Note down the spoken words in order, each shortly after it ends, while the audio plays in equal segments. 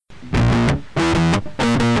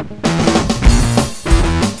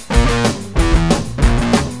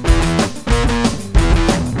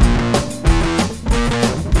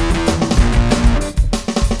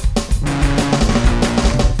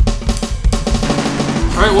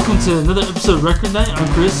Alright, welcome to another episode of Record Night. I'm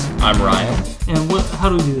Chris. I'm Ryan. And how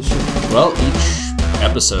do we do this show? Well, each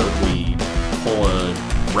episode we pull a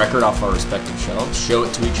record off our respective shelves, show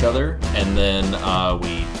it to each other, and then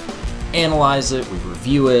we analyze it, we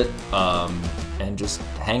review it, and just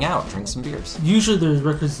hang out, drink some beers. Usually there's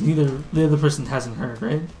records neither the other person hasn't heard,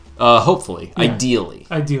 right? Hopefully. Yeah.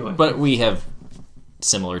 Ideally. But we have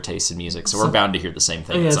similar tastes in music, so we're bound to hear the same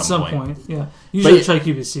thing at some point. Yeah. Usually try to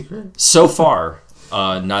keep it secret. So far,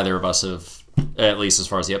 neither of us have, at least as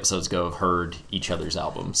far as the episodes go, have heard each other's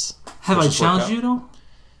albums. Have I challenged you, though?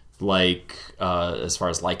 Like, as far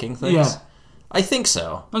as liking things? Yeah. I think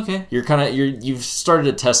so. Okay. You've started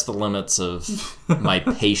to test the limits of my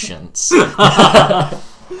patience.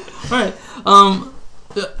 Alright.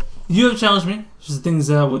 You have challenged me. Just things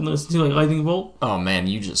that I wouldn't listen to, like Lightning Bolt. Oh man,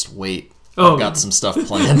 you just wait. Oh. I've got some stuff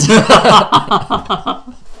planned.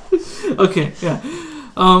 Okay, yeah.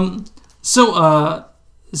 So,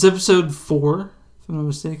 it's episode 4, if I'm not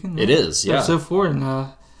mistaken. Right? It is, yeah. Episode 4, and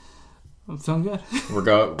I'm feeling good.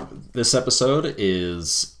 This episode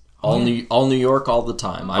is all New York all the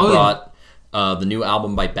time. I brought the new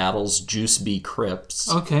album by Battles, Juice B. Crips.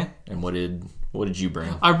 Okay. And what did you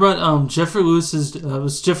bring? I brought Jeffrey Lewis's. It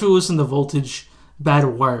was Jeffrey Lewis and the Voltage, Bad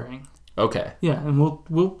Wiring. Okay. Yeah, and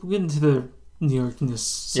we'll get into the New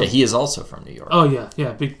Yorkness. Yeah, he is also from New York. Oh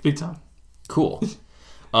yeah, big time. Cool.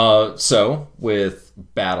 So with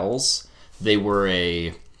Battles, they were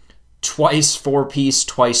a twice 4-piece,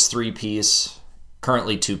 twice 3-piece,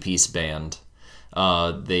 currently 2-piece band.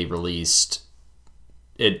 They released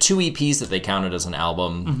 2 EPs that they counted as an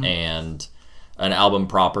album, and an album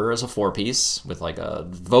proper as a 4-piece with like a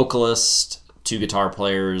vocalist, 2 guitar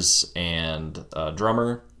players, and a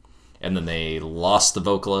drummer. And then they lost the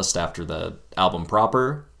vocalist after the album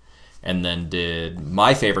proper, and then did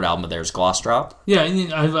my favorite album of theirs, Gloss Drop. Yeah,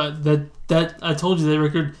 and I told you that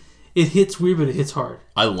record. It hits weird, but it hits hard.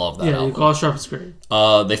 I love that album. Yeah, Gloss Drop is great.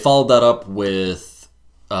 They followed that up with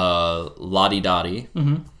Lottie Dottie,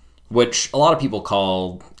 which a lot of people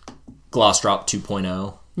call Gloss Drop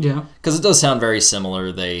 2.0. Yeah, because it does sound very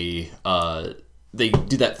similar. They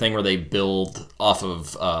do that thing where they build off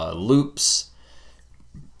of loops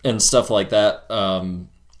and stuff like that.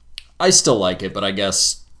 I still like it, but I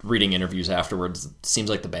guess reading interviews afterwards, it seems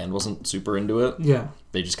like the band wasn't super into it. Yeah,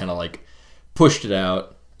 they just kind of like pushed it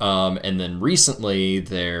out. And then recently,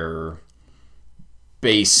 their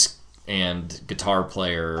bass and guitar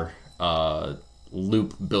player,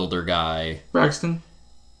 loop builder guy, Braxton.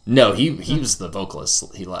 No, he was the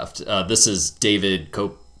vocalist. He left. This is David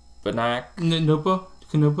Kopenak. Kanopa.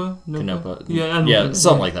 Yeah,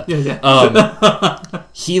 something like that. Yeah.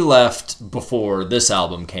 He left before this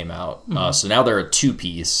album came out. So now they're a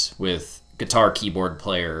 2-piece with guitar, keyboard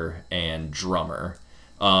player, and drummer.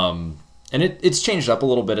 And it's changed up a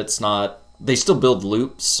little bit. It's not... They still build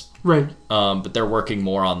loops. Right. But they're working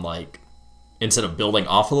more on, like, instead of building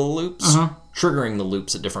off of the loops, triggering the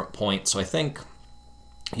loops at different points. So I think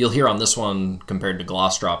you'll hear on this one, compared to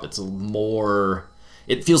Gloss Drop, it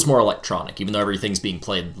feels more electronic. Even though everything's being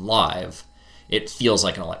played live, it feels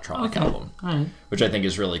like an electronic album. All right. Which I think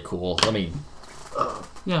is really cool. Let me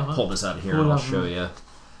pull this out of here and I'll show you.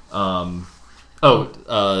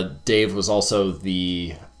 Dave was also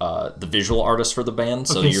the visual artist for the band.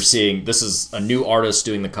 So you're seeing, this is a new artist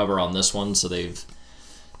doing the cover on this one. So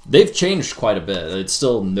they've changed quite a bit. It's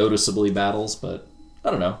still noticeably Battles, but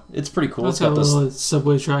I don't know. It's pretty cool. It's got a little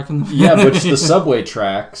subway track in the Yeah, which the subway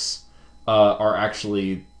tracks are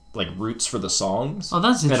actually like roots for the songs. Oh,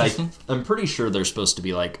 that's interesting. And I'm pretty sure they're supposed to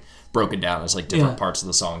be like broken down as like different parts of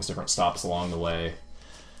the songs, different stops along the way.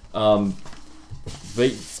 But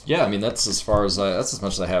yeah, I mean that's as much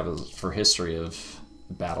as I have for history of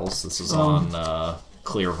Battles. This is on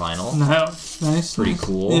clear vinyl. Nice. Pretty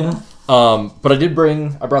cool. Yeah. But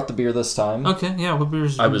I brought the beer this time. Okay, yeah, what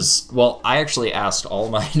beers? I actually asked all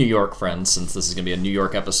my New York friends, since this is going to be a New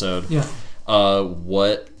York episode,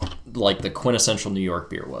 what, like, the quintessential New York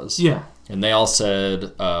beer was. Yeah. And they all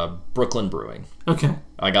said Brooklyn Brewing. Okay.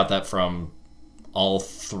 I got that from all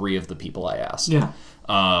 3 of the people I asked. Yeah.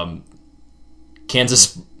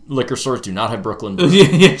 Kansas liquor stores do not have Brooklyn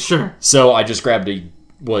Brewing. Yeah, sure. So I just grabbed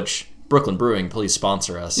Brooklyn Brewing, please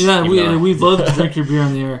sponsor us. Yeah, we'd love to drink your beer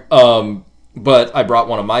on the air. But I brought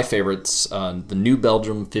one of my favorites, the New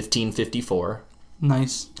Belgium 1554.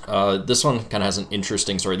 Nice. This one kind of has an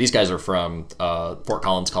interesting story. These guys are from Fort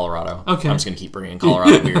Collins, Colorado. Okay. I'm just going to keep bringing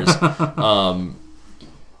Colorado beers.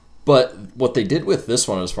 But what they did with this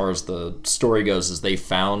one, as far as the story goes, is they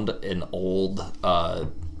found an old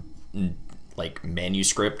like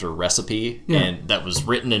manuscript or recipe, Yeah. and that was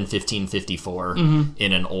written in 1554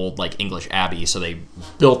 in an old like English abbey. So they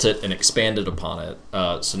built it and expanded upon it.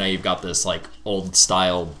 So now you've got this like old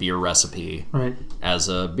style beer recipe Right. as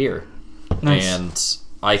a beer, Nice. and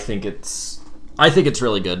I think it's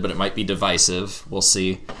really good, but it might be divisive. We'll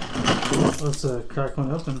see. Let's crack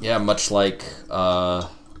one open. Yeah, much like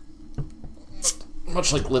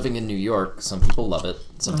living in New York. Some people love it.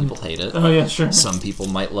 Some people hate it. Oh yeah, sure. Some people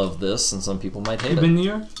might love this, and some people might hate You it. been to New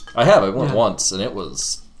York? I have. I went Yeah. once, and it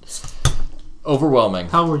was overwhelming.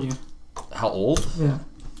 How were you? How old? Yeah.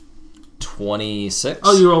 26.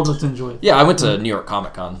 Oh, you were old enough to enjoy it. Yeah, I went to New York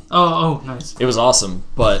Comic Con. Oh, nice. It was awesome,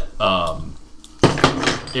 but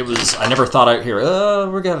it was. I never thought I'd hear.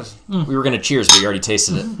 We were gonna cheers, but we already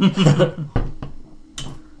tasted it.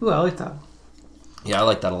 Ooh, I like that. Yeah, I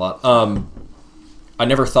like that a lot. I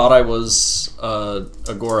never thought I was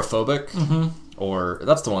agoraphobic, or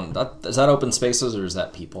that's the one. Is that open spaces or is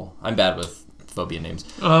that people? I'm bad with phobia names.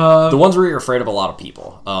 The ones where you're afraid of a lot of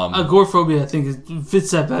people. Agoraphobia, I think, fits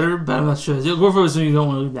that better, but I'm not sure. Agoraphobia is when you don't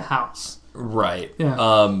want to leave the house. Right.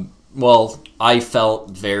 Yeah. Well, I felt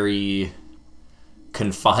very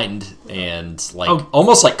confined and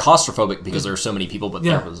almost like claustrophobic because there were so many people, but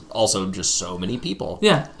Yeah. there was also just so many people.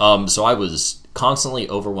 Yeah. So I was constantly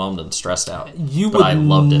overwhelmed and stressed out. But I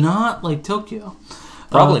loved it. not like Tokyo.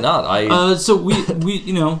 Probably not. So we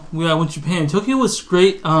I went to Japan. Tokyo was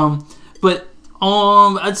great. But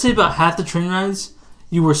I'd say about half the train rides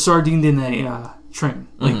you were sardined in a train.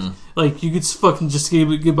 Like you could fucking just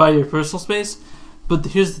get by your personal space. But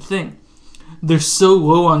here's the thing: they're so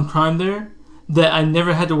low on crime there that I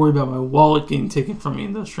never had to worry about my wallet getting taken from me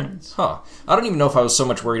in those trains. Huh. I don't even know if I was so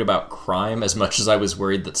much worried about crime as much as I was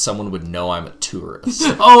worried that someone would know I'm a tourist.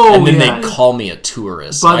 Oh, and then yeah. they'd call me a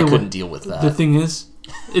tourist. By I the couldn't way, deal with that. The thing is,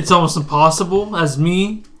 it's almost impossible. As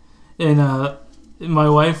me and my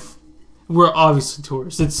wife, we're obviously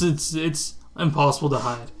tourists. It's impossible to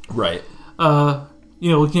hide. Right.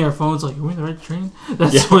 Looking at our phones, like, are we in the right train?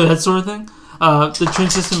 That sort of thing. The train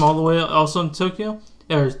system all the way also in Tokyo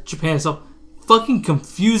or Japan itself, fucking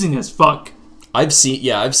confusing as fuck. I've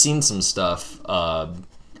seen some stuff.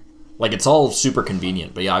 Like it's all super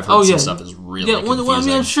convenient, but yeah, I've heard some stuff is really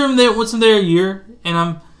confusing. I'm sure once I'm there a year and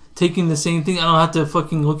I'm taking the same thing, I don't have to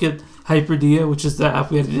fucking look at Hyperdia, which is the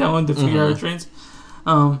app we had to download to figure out our trains.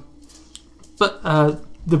 But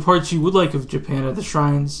the parts you would like of Japan are the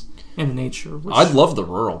shrines and the nature. I'd love the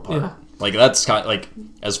rural part. Yeah. Like that's kind of like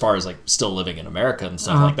as far as like still living in America and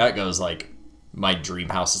stuff like that goes. Like my dream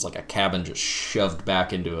house is like a cabin just shoved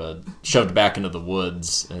back into the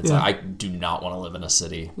woods. And it's like, I do not want to live in a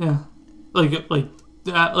city. Yeah, like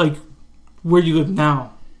that. Like where you live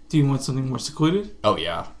now. Do you want something more secluded? Oh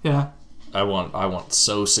yeah. Yeah. I want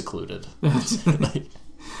so secluded.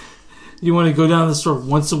 You want to go down to the store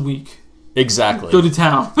once a week. Exactly. Go to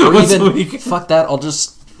town or once even, a week. Fuck that. I'll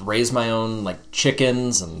just raise my own like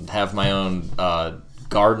chickens and have my own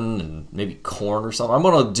garden and maybe corn or something. I'm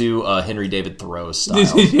gonna do Henry David Thoreau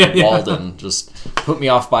style. Yeah. Walden. Just put me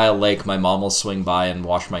off by a lake. My mom will swing by and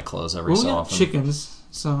wash my clothes every so often. Chickens,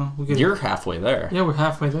 so we get. You're halfway there. Yeah, we're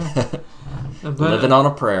halfway there. Living on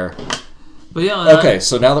a prayer. But yeah. Okay,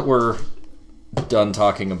 so now that we're done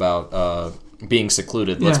talking about being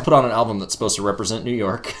secluded, let's put on an album that's supposed to represent New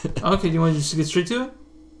York. Okay, do you want to just get straight to it?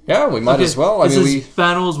 Yeah, we might as well.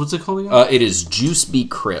 Battles. What's it called again? It is Juice Be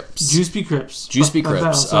Crips. Juice Be Crips. Juice Be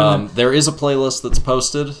Crips. There is a playlist that's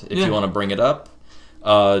posted if you want to bring it up.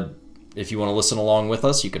 If you want to listen along with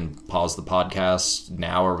us, you can pause the podcast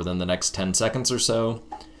now or within the next 10 seconds or so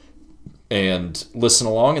and listen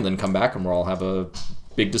along and then come back and we'll all have a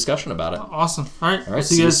big discussion about it. Awesome. All right. All right.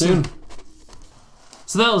 See you soon.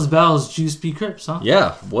 So that was Battles Juice Be Crips, huh?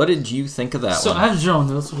 Yeah. What did you think of that one? So I have journal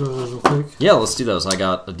notes. We'll go over those real quick. Yeah, let's do those. I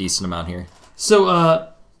got a decent amount here. So,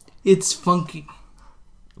 it's funky.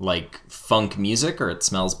 Like funk music, or it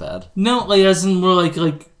smells bad? No, like as in more like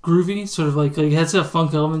groovy, sort of like it has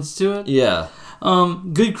funk elements to it. Yeah.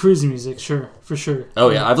 Good cruising music, sure, for sure. Oh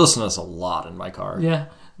yeah, I've listened to this a lot in my car. Yeah,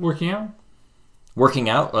 working out. Working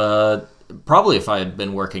out? Probably if I had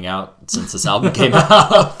been working out since this album came out.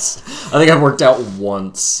 I think I've worked out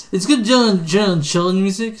once. It's good chilling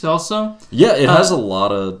music also. Yeah, it has a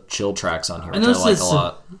lot of chill tracks on here, which I like a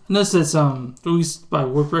lot. I noticed it's released by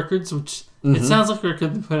Warp Records, which it sounds like a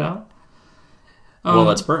record they put out. Well,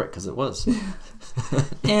 that's perfect, because it was.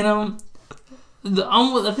 And I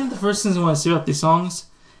think the first thing I want to say about these songs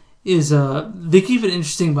is they keep it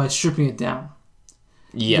interesting by stripping it down.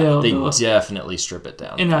 Yeah, they definitely strip it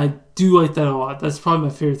down. And I do like that a lot. That's probably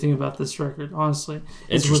my favorite thing about this record, honestly.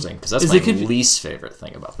 Interesting, because that's my least favorite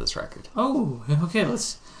thing about this record. Oh, okay.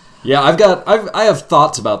 Yeah, I have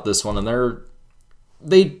thoughts about this one, and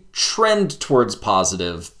they trend towards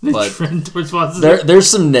positive, but trend towards positive. There's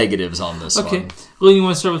some negatives on this one. Okay. Well, you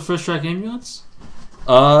want to start with first track, Ambulance?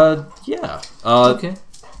 Yeah. Okay.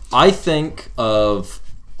 I think of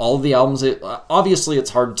all of the albums. Obviously, it's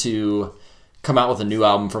hard to come out with a new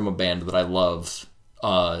album from a band that I love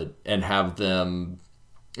and have them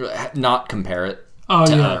not compare it to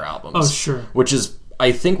other albums. Oh, sure. Which is,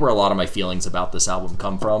 I think, where a lot of my feelings about this album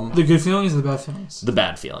come from. The good feelings or the bad feelings? The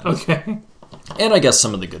bad feelings. Okay. And I guess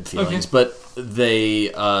some of the good feelings, but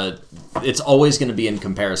it's always going to be in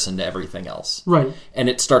comparison to everything else. Right. And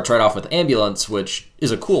it starts right off with Ambulance, which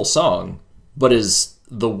is a cool song, but is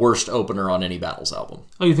the worst opener on any Battles album.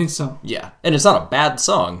 Oh, you think so? Yeah. And it's not a bad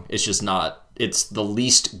song. It's just not, it's the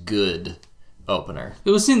least good opener.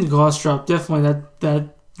 It was in the Gloss Drop. Definitely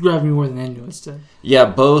that grabbed me more than Ambulance did. Yeah,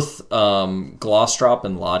 both Gloss Drop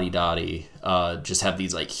and Lottie Dottie just have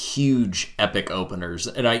these like huge epic openers.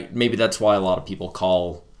 And maybe that's why a lot of people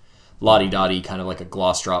call Lottie Dottie kind of like a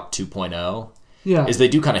Gloss Drop 2.0. Yeah. Is they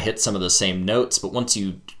do kind of hit some of the same notes, but once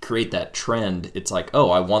you create that trend, it's like, oh,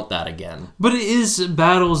 I want that again. But it is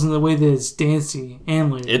Battles in the way that it's dancey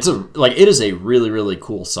and lyric. It is a really, really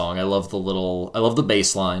cool song. I love the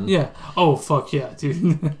bass line. Yeah. Oh, fuck yeah,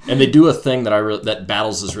 dude. And they do a thing that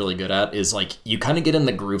Battles is really good at is like you kind of get in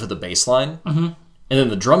the groove of the bass line, and then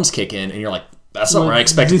the drums kick in, and you're like, that's not where I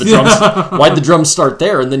expected the drums. Why'd the drums start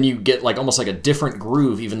there? And then you get like almost like a different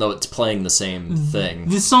groove, even though it's playing the same thing.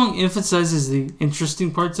 This song emphasizes the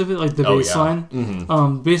interesting parts of it, like the bass line.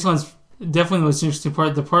 Mm-hmm. Bass line's definitely the most interesting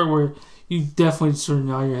part. The part where you definitely sort of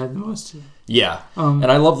nod your head the most to. Yeah, and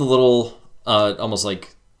I love the little almost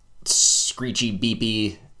like screechy,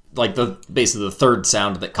 beepy, like basically the third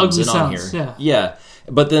sound that comes Ugly in on sounds, here. Yeah.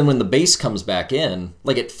 But then when the bass comes back in,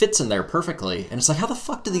 like it fits in there perfectly, and it's like, how the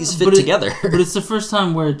fuck do these fit together? But it's the first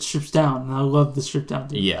time where it strips down, and I love the strip down.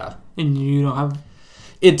 Dude. Yeah, and you don't have.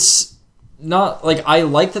 It's not like I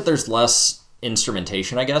like that there's less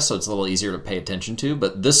instrumentation, I guess, so it's a little easier to pay attention to.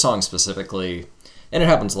 But this song specifically, and it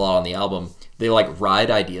happens a lot on the album, they like ride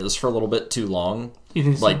ideas for a little bit too long. You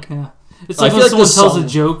think like, so? Yeah, it's like when someone tells a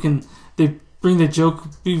joke and they bring the joke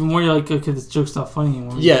even more. You're like, okay, this joke's not funny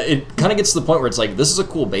anymore. Yeah, it kind of gets to the point where it's like, this is a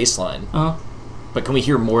cool bass line, but can we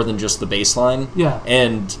hear more than just the bass line? Yeah,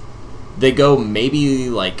 and they go maybe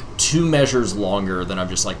like 2 measures longer than I'm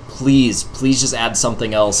just like, please just add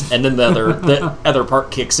something else. And then the other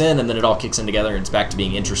part kicks in, and then it all kicks in together, and it's back to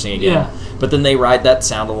being interesting again. Yeah. But then they ride that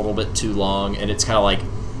sound a little bit too long, and it's kind of like,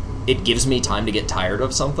 it gives me time to get tired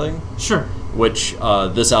of something. Sure. Which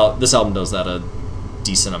this album does that a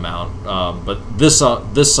decent amount. But this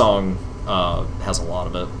song has a lot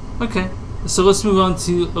of it. Okay. So let's move on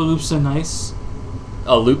to A Loop So Nice.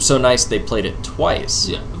 A Loop So Nice, they played it twice.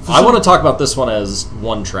 Yeah. I want to talk about this one as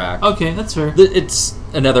one track. Okay, that's fair. It's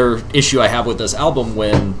another issue I have with this album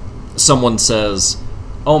when someone says,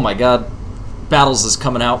 oh my god, Battles is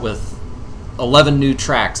coming out with 11 new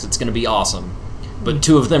tracks, it's going to be awesome. But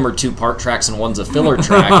 2 of them are 2-part tracks and one's a filler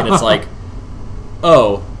track, and it's like,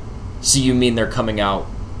 oh, so you mean they're coming out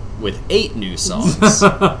with 8 new songs?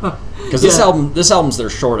 Because this album's their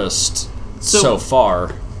shortest so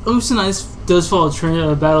far. Loop So Nice does follow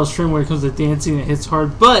a Battles trend where it comes to dancing and it hits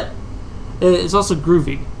hard, but it's also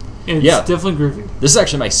groovy. It's definitely groovy. This is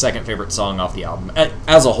actually my second favorite song off the album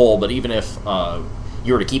as a whole, but even if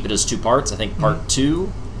you were to keep it as 2 parts, I think part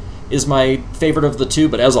 2 is my favorite of the 2,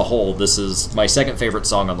 but as a whole, this is my second favorite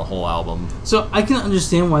song on the whole album. So I can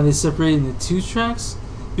understand why they separated into 2 tracks,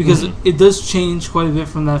 because it does change quite a bit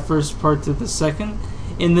from that first part to the second,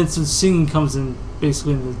 and then some singing comes in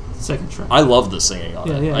basically in the second track. I love the singing on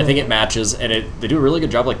it. I think it matches, and they do a really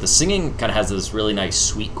good job. Like the singing kind of has this really nice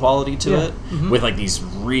sweet quality to it, with like these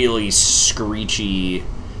really screechy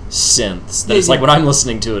synths. That it's like when I'm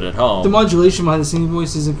listening to it at home. The modulation behind the singing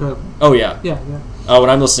voice is incredible. Oh yeah, yeah. When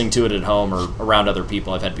I'm listening to it at home or around other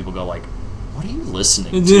people, I've had people go like, "What are you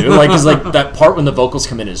listening to?" Like, because like that part when the vocals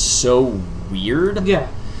come in is so weird. Yeah.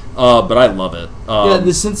 But I love it.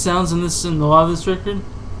 The synth sounds in a lot of this record,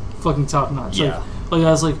 fucking top notch. Yeah. Like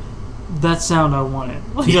I was like, that sound I want it.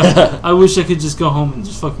 Like I wish I could just go home and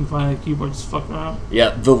just fucking find a keyboard, just fuck around.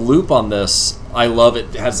 Yeah, the loop on this, I love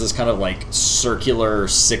it. It has this kind of like circular,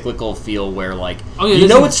 cyclical feel where like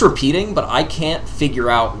it's repeating, but I can't figure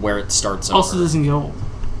out where it starts. Also, doesn't get old.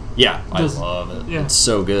 Yeah, I love it. Yeah. It's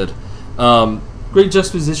so good. Great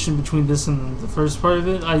juxtaposition between this and the first part of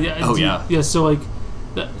it. Yeah. So like,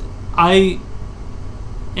 I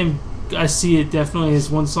see it definitely as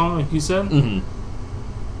one song, like you said. Mm-hmm.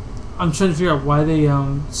 I'm trying to figure out why they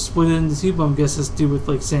split it into 2, but I guess it's to do with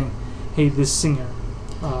like saying, "Hey, this singer."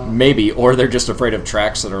 Maybe, or they're just afraid of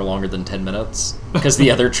tracks that are longer than 10 minutes. Because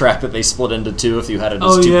the other track that they split into two, if you had it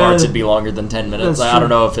as two parts, it'd be longer than 10 minutes. I don't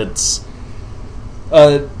know if it's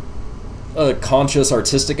a conscious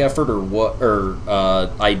artistic effort or what, or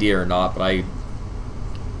idea or not, but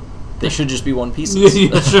they should just be one piece.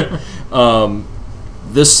 Yeah, sure.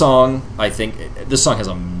 This song has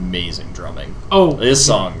amazing drumming. This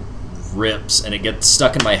song rips, and it gets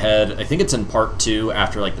stuck in my head. I think it's in part 2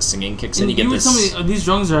 after like the singing kicks in. You get this. Tell me, these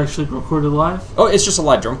drums are actually recorded live? Oh, it's just a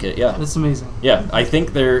live drum kit. Yeah, that's amazing. Yeah, I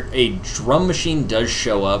think a drum machine does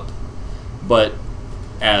show up, but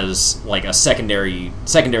as like a secondary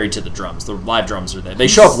to the drums. The live drums are there. They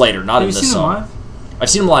show up later, not in this song. Have you seen them live? I've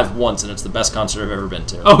seen them live once, and it's the best concert I've ever been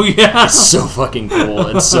to. Oh yeah, it's so fucking cool.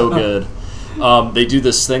 It's so good. They do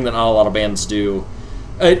this thing that not a lot of bands do.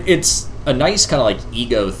 It's a nice kind of like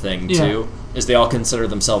ego thing too, is they all consider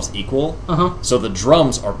themselves equal. So the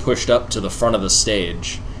drums are pushed up to the front of the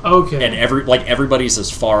stage. Okay. And everybody's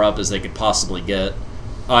as far up as they could possibly get.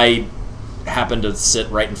 I happen to sit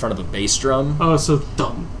right in front of the bass drum. Oh, so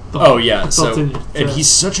dumb. Oh yeah, and he's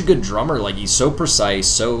such a good drummer. Like he's so precise,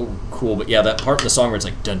 so cool. But yeah, that part in the song where it's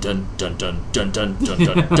like dun dun dun dun dun dun dun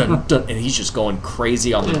dun dun dun, and he's just going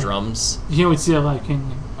crazy on the drums. You can't wait to see that live, can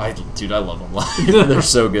you? I love them live. They're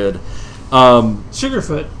so good.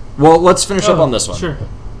 Sugarfoot. Well, let's finish up on this one. Sure.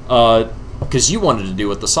 Because you wanted to do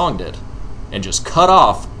what the song did, and just cut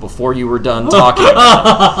off before you were done talking.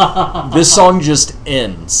 This song just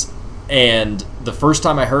ends. And the first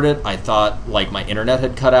time I heard it, I thought like my internet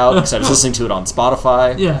had cut out because I was listening to it on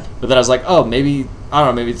Spotify. Yeah. But then I was like, oh, maybe the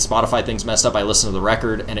Spotify thing's messed up. I listened to the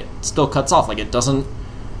record, and it still cuts off. Like it doesn't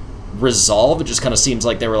resolve. It just kind of seems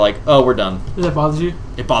like they were like, oh, we're done. Does that bother you?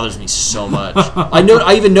 It bothers me so much.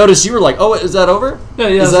 I even noticed you were like, oh, is that over? Yeah.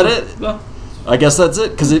 Is that it? Yeah. I guess that's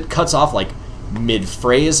it, because it cuts off like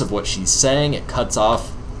mid-phrase of what she's saying. It cuts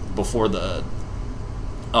off before the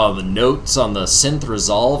notes on the synth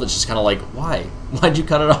resolve. It's just kind of like, why? Why'd you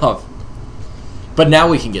cut it off? But now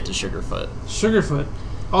we can get to Sugarfoot. Sugarfoot.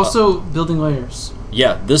 Also, Building Layers.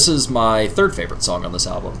 Yeah, this is my third favorite song on this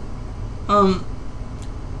album.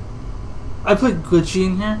 I put Glitchy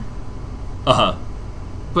in here.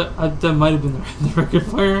 But that might have been the record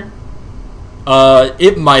player.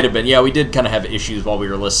 It might have been. Yeah, we did kind of have issues while we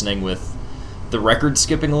were listening with the record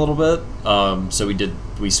skipping a little bit. So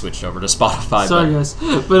we switched over to Spotify. Sorry, guys.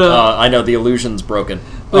 But I know the illusion's broken.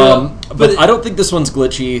 But I don't think this one's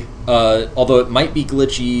glitchy. Although it might be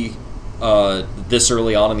glitchy this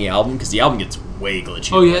early on in the album, because the album gets way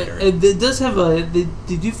glitchy. Oh yeah, later. it does have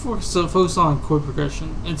they do focus on chord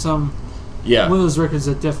progression. It's one of those records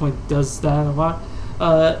that definitely does that a lot.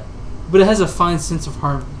 But it has a fine sense of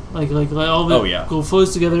harmony. Like all of it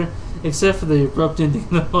flows together, except for the abrupt ending,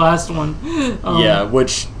 the last one.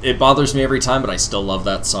 Which it bothers me every time, but I still love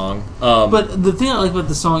that song. But the thing I like about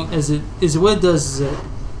the song is what it does is that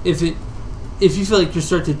if you feel like you're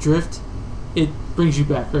starting to drift, it brings you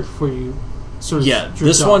back right before you sort of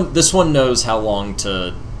drift off. This one knows how long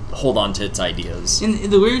to hold on to its ideas. And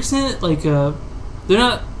the lyrics in it, like they're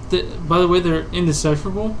not. By the way, they're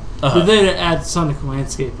indecipherable. They're there to add sonic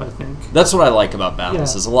landscape, I think. That's what I like about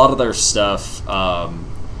Battles, is a lot of their stuff,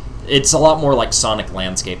 it's a lot more like sonic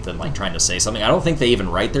landscape than like trying to say something. I don't think they even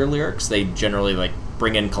write their lyrics. They generally like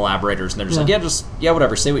bring in collaborators, and they're just like,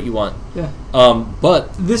 whatever, say what you want. Yeah.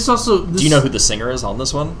 But this also... do you know who the singer is on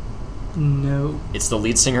this one? No. It's the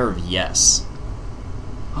lead singer of Yes.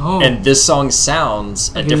 Oh. And this song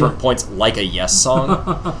sounds, at different points, like a Yes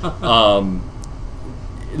song.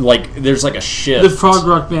 Like there's like a shift. The prog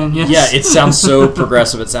rock band, yes. Yeah, it sounds so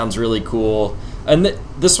progressive. It sounds really cool, and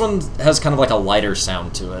this one has kind of like a lighter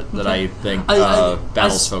sound to it that I think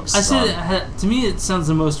Battles focuses on. To me, it sounds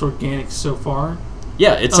the most organic so far.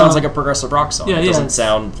 Yeah, it sounds like a progressive rock song. Yeah, it doesn't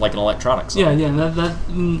sound like an electronic song. Yeah.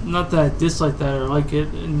 Not that I dislike that or like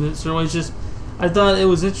it in certain ways. Just I thought it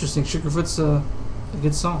was interesting. Sugarfoot's a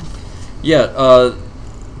good song. Yeah,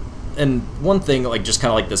 and one thing, like just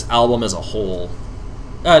kind of like this album as a whole.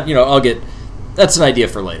 That's an idea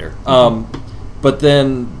for later. But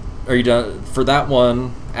then, are you done for that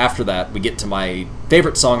one? After that, we get to my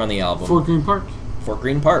favorite song on the album, Fort Greene Park. Fort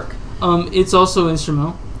Greene Park. It's also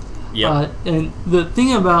instrumental. Yeah. And the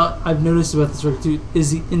thing I've noticed about this record too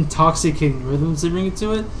is the intoxicating rhythms they bring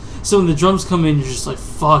into it. So when the drums come in, you're just like,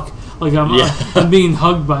 fuck. Like I'm being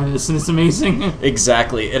hugged by this, and it's amazing.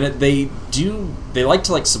 Exactly, and they like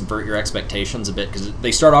to like subvert your expectations a bit, because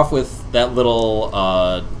they start off with that little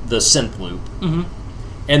the synth loop,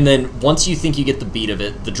 and then once you think you get the beat of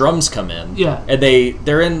it, the drums come in, and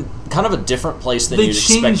they're in kind of a different place than you'd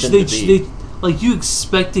expect them to be. Like you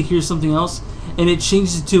expect to hear something else, and it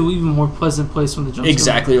changes it to an even more pleasant place when the drums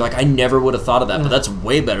Exactly. Like, I never would have thought of that, but that's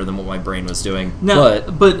way better than what my brain was doing. Now,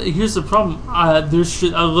 but here's the problem. I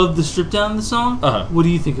love the strip down in the song. What do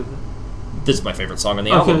you think of it? This is my favorite song on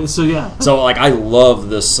the album. Okay, so yeah. So, like, I love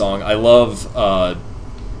this song. I love,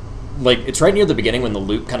 like, it's right near the beginning when the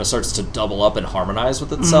loop kind of starts to double up and harmonize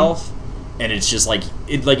with itself. Mm-hmm. And it's just like,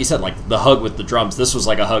 like you said, like the hug with the drums. This was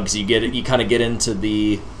like a hug, so you kind of get into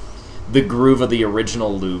the groove of the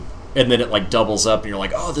original loop, and then it like doubles up, and you're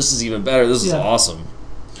like, oh, this is even better. This is awesome.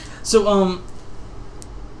 So,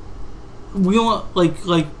 we want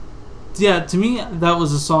to me that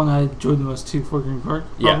was the song I enjoyed the most too, for Green Park,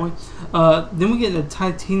 probably. Yeah. Then we get the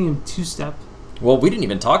Titanium 2-step. Well, we didn't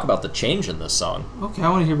even talk about the change in this song. Okay, I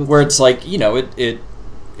want to hear about where it's like, you know,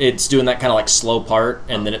 it's doing that kind of like slow part,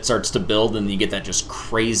 and then it starts to build, and you get that just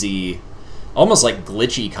crazy, almost like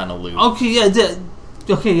glitchy kind of loop. Okay, yeah.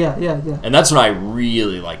 Okay, yeah. And that's when I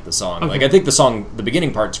really like the song. Okay. Like, I think the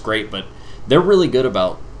beginning part's great, but they're really good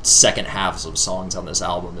about second halves of songs on this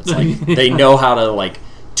album. It's like they know how to like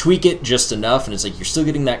tweak it just enough, and it's like you're still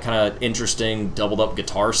getting that kind of interesting doubled up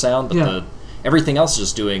guitar sound, but everything else is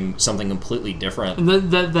just doing something completely different.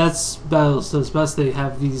 And that's Battles does best. They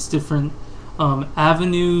have these different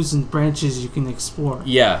avenues and branches you can explore.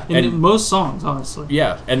 Yeah. In most songs, honestly.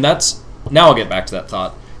 Yeah, and that's... Now I'll get back to that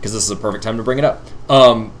thought, because this is a perfect time to bring it up.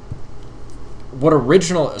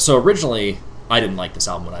 Originally, I didn't like this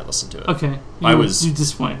album when I listened to it. Okay. You were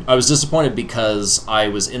disappointed. I was disappointed because I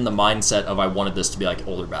was in the mindset of I wanted this to be like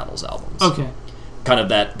older Battles albums. Okay. Kind of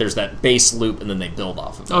that, there's that bass loop, and then they build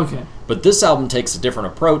off of it. Okay. But this album takes a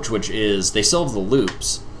different approach, which is they still have the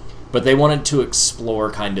loops, but they wanted to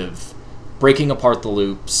explore kind of breaking apart the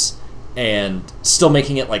loops and still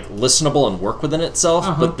making it like listenable and work within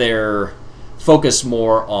itself, but they're focused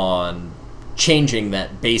more on changing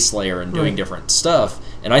that bass layer and doing different stuff.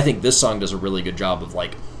 And I think this song does a really good job of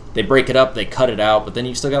like, they break it up, they cut it out, but then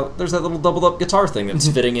you still got, there's that little doubled up guitar thing that's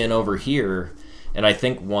fitting in over here. And I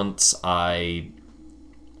think once I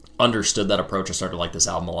understood that approach, I started to like this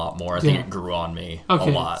album a lot more. I think it grew on me a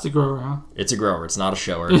lot. It's a grower, huh? It's a grower. It's not a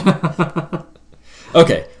shower.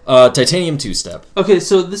 Okay, Titanium 2-step. Okay,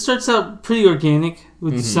 so this starts out pretty organic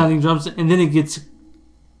with the sounding drums, and then it gets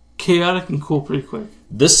chaotic and cool pretty quick.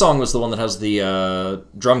 This song was the one that has the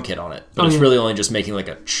drum kit on it, but it's really only just making like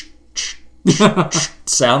a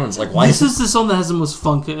sound, and it's like, why? This is the song that has the most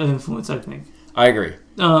funk influence, I think. I agree.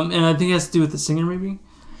 And I think it has to do with the singer, maybe?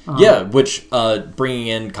 Which, bringing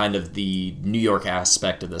in kind of the New York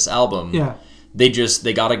aspect of this album,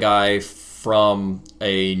 they got a guy from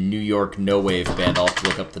a New York no-wave band, I'll have to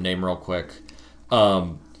look up the name real quick,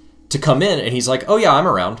 to come in, and he's like, oh yeah, I'm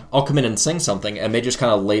around, I'll come in and sing something, and they just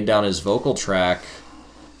kind of laid down his vocal track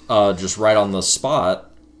just right on the spot,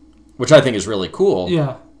 which I think is really cool.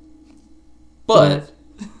 Yeah. But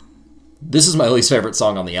this is my least favorite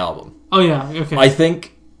song on the album. Oh yeah, okay. I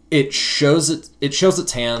think it shows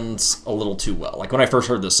its hands a little too well. Like when I first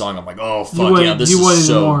heard this song, I'm like, oh fuck yeah, this is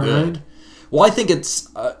so more, good. Right? Well, I think it's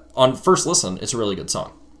on first listen, it's a really good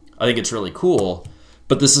song. I think it's really cool,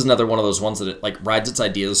 but this is another one of those ones that it like rides its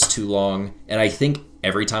ideas too long, and I think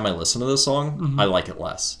every time I listen to this song, I like it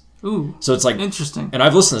less. Ooh, so it's like interesting. And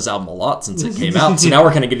I've listened to this album a lot since it came out. So now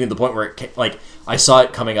we're kind of getting to the point where it like I saw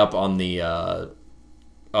it coming up on the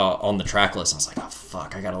track list. I was like, oh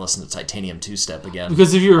fuck, I gotta listen to Titanium 2-step again.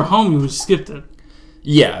 Because if you were home, you would have skipped it.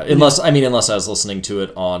 Yeah, unless I was listening to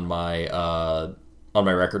it on my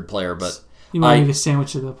record player, but you might make a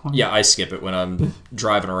sandwich at that point. Yeah, I skip it when I'm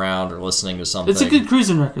driving around or listening to something. It's a good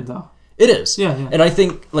cruising record, though. It is. Yeah. And I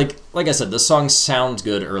think, like I said, this song sounds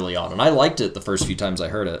good early on, and I liked it the first few times I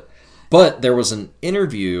heard it. But there was an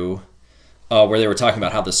interview where they were talking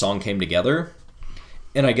about how the song came together,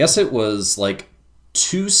 and I guess it was like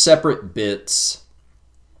two separate bits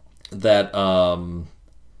that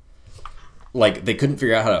like they couldn't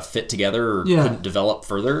figure out how to fit together or couldn't develop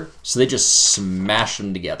further, so they just smashed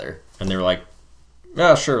them together, and they were like,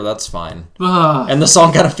 yeah, sure, that's fine. And the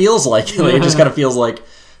song kind of feels like it just kind of feels like,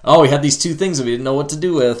 oh, we had these two things that we didn't know what to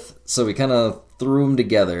do with, so we kind of threw them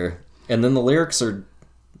together. And then the lyrics are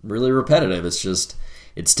really repetitive. It's just,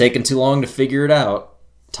 it's taken too long to figure it out,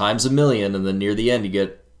 times a million, and then near the end you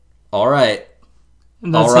get, all right,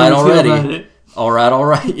 all right already, all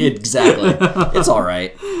right, exactly, it's all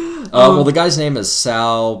right. Well, the guy's name is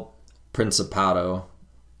Sal Principato,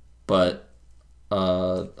 but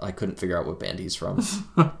I couldn't figure out what band he's from.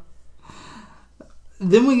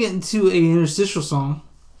 Then we get into an interstitial song.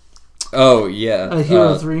 Oh, yeah.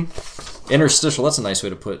 Hero 3. Interstitial, that's a nice way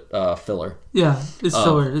to put filler. Yeah, it's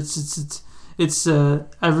filler. It's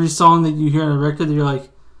every song that you hear on a record, you're like,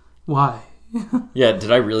 why? Yeah,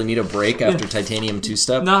 did I really need a break after Titanium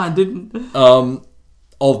two-step? No, I didn't.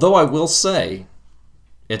 Although I will say,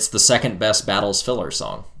 it's the second best Battles filler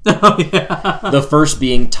song. Oh, yeah. The first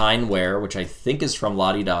being Tyne Ware, which I think is from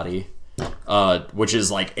Lottie Dottie, which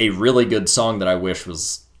is like a really good song that I wish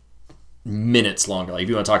was minutes longer. Like if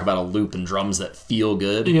you want to talk about a loop and drums that feel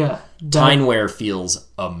good, Yeah. Tyne Ware feels Just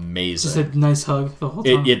amazing. a nice hug the whole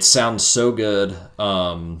time. It sounds so good.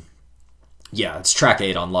 Yeah, it's track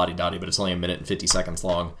 8 on Lottie Dottie, but it's only 1 minute and 50 seconds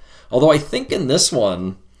long. Although I think in this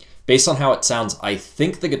one, based on how it sounds, I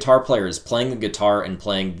think the guitar player is playing the guitar and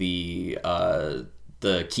playing the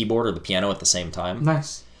keyboard or the piano at the same time,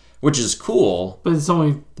 Nice. which is cool. But it's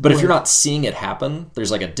only... But if you're not seeing it happen,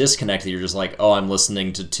 there's like a disconnect that you're just like, oh, I'm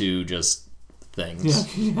listening to two just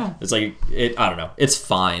things. Yeah. It's like, I don't know. It's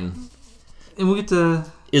fine. And we'll get to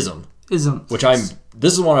Ism, Ism. which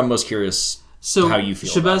this is one I'm most curious So, how you feel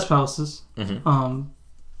Shabazz about Palaces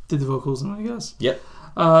did the vocals, I guess. Yep.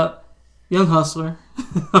 Young Hustler.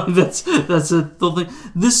 that's the thing.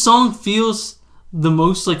 This song feels the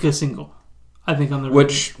most like a single, I think, on the record.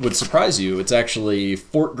 Which would surprise you. It's actually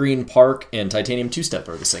Fort Greene Park and Titanium Two-Step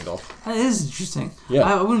are the single. That is interesting. Yeah.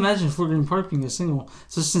 I wouldn't imagine Fort Greene Park being a single.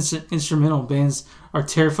 So since instrumental bands are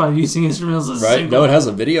terrified of using instrumentals as a Right? single. No, it has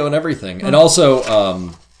a video and everything. And also,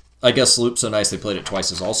 I guess Loop So Nice They Played It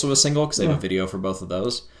Twice is also a single because they have a video for both of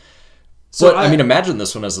those. So But, I mean, imagine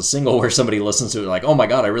this one as a single where somebody listens to it like, oh my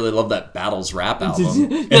god, I really love that Battles rap album.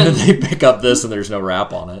 And then they pick up this and there's no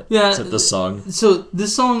rap on it. Yeah. Except this song. So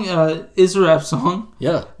this song is a rap song.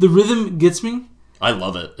 Yeah. The rhythm gets me, I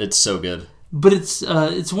love it. It's so good. but it's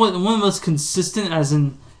one of the most consistent, as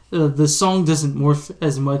in the song doesn't morph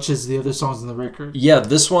as much as the other songs on the record. Yeah,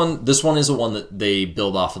 this one is a one that they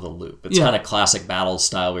build off of the loop. It's Yeah. kind of classic Battles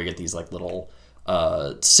style where you get these like little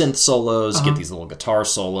synth solos, get these little guitar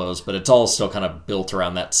solos, but it's all still kind of built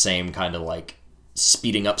around that same kind of like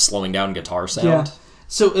speeding up, slowing down guitar sound. Yeah.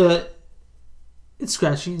 So it's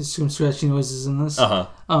scratchy. There's some scratchy noises in this,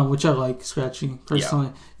 which I like scratchy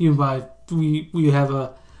personally. Even by we have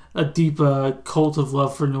a deep cult of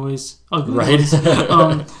love for noise, ugly Right.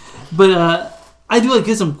 noise. But I do like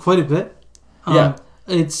Ism quite a bit. Yeah.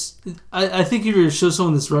 I think if you were to show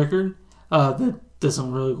someone this record that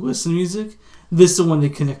doesn't really listen to music, this is the one they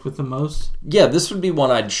connect with the most. Yeah, this would be one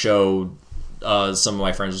I'd show some of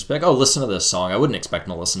my friends. Just be like, oh, listen to this song. I wouldn't expect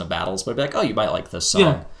them to listen to Battles, but I'd be like, oh, you might like this song.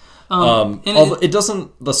 Yeah. And although it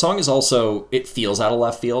doesn't. The song is also. It feels out of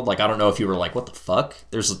left field. Like I don't know if you were like, what the fuck?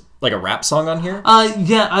 There's like a rap song on here.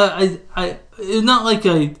 Yeah, I it's not like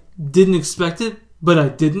I didn't expect it, but I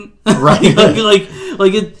didn't. Right.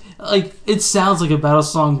 it sounds like a battle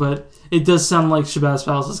song, but it does sound like Shabazz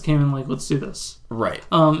Palaces came in like, let's do this. Right.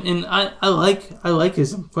 And I like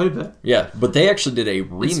Ism quite a bit. Yeah, but they actually did a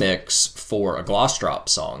remix for a Gloss Drop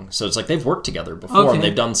song. So it's like they've worked together before Okay. and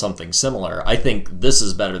they've done something similar. I think this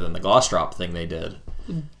is better than the Gloss Drop thing they did.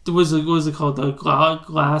 What was it called? The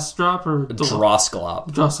Glass Drop or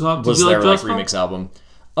Droskilop Droskilop? was Did you their like Droskilop? remix album.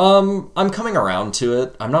 I'm coming around to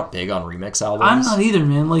it. I'm not big on remix albums. I'm not either,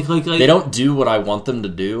 man. Like They don't do what I want them to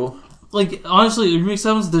do. like honestly, remix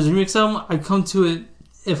albums. There's a remix album. I come to it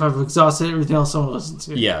if I've exhausted everything else I want to listen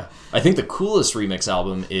to. Yeah. I think the coolest remix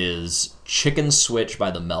album is Chicken Switch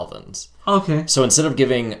by the Melvins. Okay. So instead of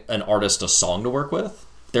giving an artist a song to work with,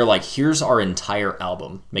 they're like, here's our entire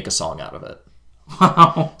album. Make a song out of it.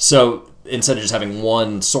 Wow. So instead of just having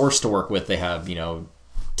one source to work with, they have,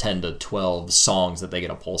 10 to 12 songs that they get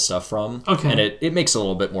to pull stuff from. Okay. And it makes it a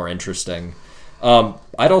little bit more interesting.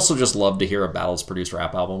 I'd also just love to hear a Battles produced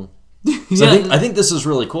rap album. So I think this is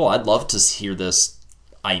really cool. I'd love to hear this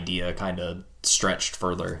idea kind of stretched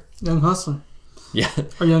further. Young Hustler. Yeah.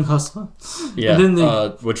 Or Young Hustler. Yeah. And then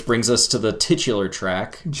which brings us to the titular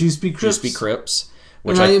track, Juice Be Crips. Juice Be Crips.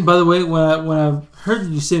 Which And by the way, when I heard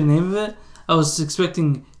you say the name of it, I was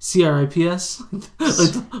expecting CRIPS,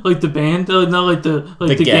 like the band, not like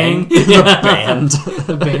the gang. The band.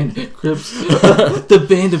 The band, Crips, the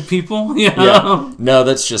band of people. Yeah. Yeah. No,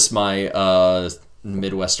 that's just my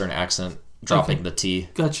Midwestern accent dropping the T.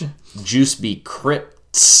 Gotcha. Juice Be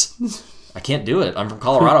Crypts. I can't do it. I'm from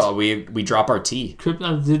Colorado. We drop our T. Crypt.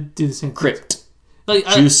 I did do the same thing. Crypt. Like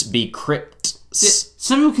Juice Be Crypts.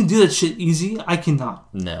 some people can do that shit easy. I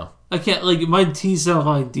cannot. No. I can't. Like my T's sound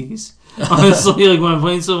like D's. Honestly, like when I'm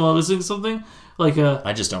playing something or listening to something, like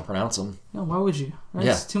I just don't pronounce them. no, why would you? Right?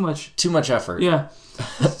 Yeah. It's too much. Too much effort. Yeah.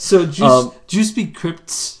 So Juice Be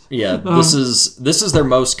Crypts. Yeah. This is their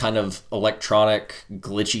most kind of electronic,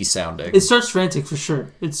 glitchy sounding. It starts frantic for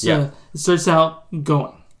sure. It starts out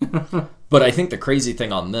going. But I think the crazy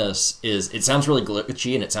thing on this is it sounds really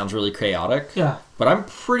glitchy and it sounds really chaotic. Yeah. But I'm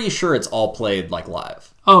pretty sure it's all played like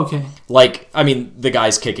live. Oh, okay. Like, I mean, the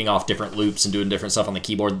guy's kicking off different loops and doing different stuff on the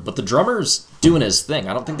keyboard, but the drummer's doing his thing.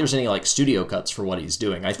 I don't think there's any, like, studio cuts for what he's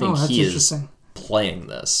doing. I think he is playing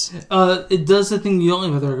this. It does the thing you don't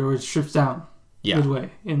like with the record, where it strips down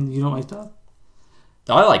midway, and you don't like that.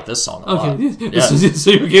 I like this song a lot. Yeah.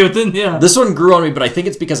 So you're okay with it? Yeah. This one grew on me, but I think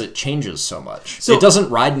it's because it changes so much. So, it doesn't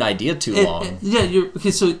ride an idea too long.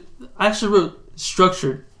 Okay, so I actually wrote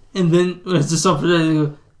structured, and then it's just something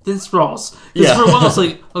that then sprawls. Because for a while, it's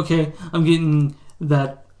like, okay, I'm getting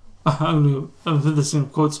that, I'm going to put this in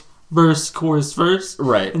quotes, verse, chorus, verse.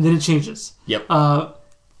 Right. And then it changes. Yep.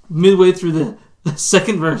 Midway through the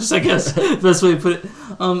second verse, I guess, best way to put it.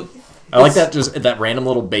 I like that, just that random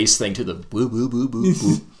little bass thing to the boo, boo, boo, boo,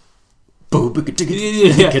 boo.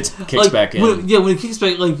 Kicks like, back in. When it kicks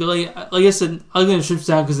back, like I said, I'm going to strip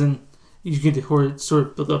down because then you get the chord sort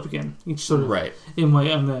of build up again. Each sort of, right. I'm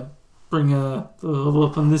going to bring a level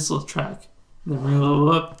up on this little track, and then bring a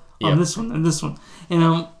level up on this one and this one.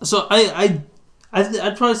 And so I'd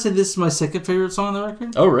probably say this is my second favorite song on the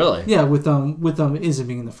record. Oh, really? Yeah, with Ism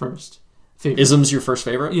being the first favorite. Ism's your first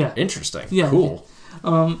favorite? Yeah. Interesting. Yeah. Cool.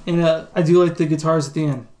 And I do like the guitars at the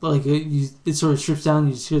end. Like it sort of strips down.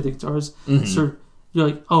 You just hear the guitars. Mm-hmm. You're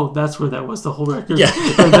like, oh, that's where that was the whole record. Yeah.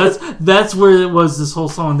 Like that's where it was this whole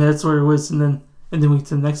song. That's where it was, and then we get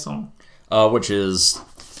to the next song, which is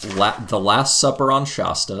The Last Supper on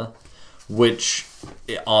Shasta, which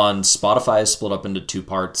on Spotify is split up into two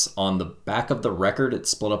parts. On the back of the record, it's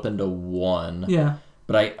split up into one. Yeah.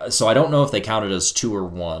 But I don't know if they count it as two or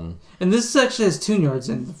one. And this actually has tune yards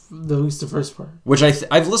in at least the first part. Which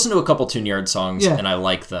I've listened to a couple tune yard songs and I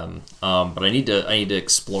like them. But I need to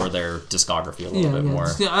explore their discography a little bit more.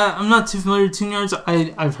 I'm not too familiar with tune yards.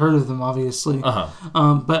 I've heard of them obviously.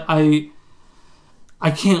 But I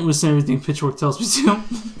can't listen to everything Pitchfork tells me to.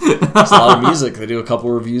 It's a lot of music. They do a couple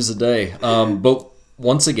reviews a day. But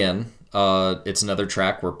once again, it's another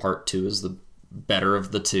track where part 2 is the better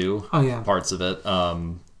of the two parts of it.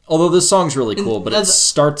 Although this song's really cool, but it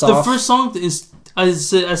starts off... The first song is, I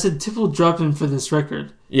said typical drop-in for this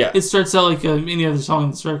record. Yeah. It starts out like any other song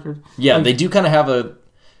on this record. Yeah, like, they do kind of have a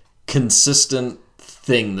consistent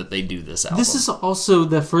thing that they do this album. This is also,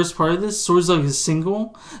 the first part of this, sort of like a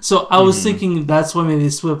single. So I was thinking that's why maybe they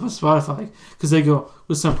split up on Spotify. Because they go,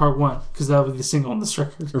 listen to part 1, because that would be the single on this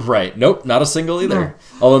record. Right. Nope, not a single either. No.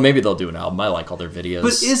 Although maybe they'll do an album. I like all their videos.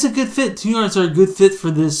 But it's a good fit. Tune yards are a good fit for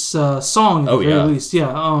this song, at the very least.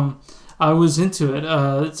 Yeah, I was into it.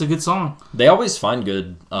 It's a good song. They always find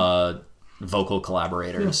good vocal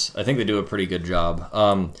collaborators. Yeah. I think they do a pretty good job.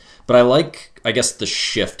 But I like, I guess, the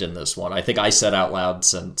shift in this one. I think I said out loud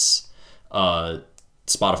since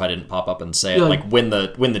Spotify didn't pop up and say it, like when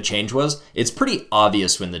the change was. It's pretty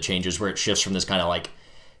obvious when the change is, where it shifts from this kind of like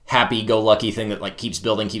happy-go-lucky thing that like keeps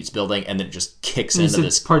building, and then it just kicks into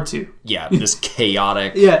this part 2. Yeah, this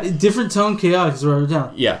chaotic. Yeah, different tone, chaotic is wrote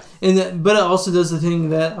down. Yeah, but it also does the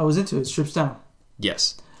thing that I was into. It strips down.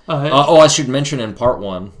 Yes. I should mention in part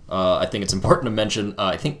 1, I think it's important to mention,